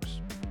see you, folks.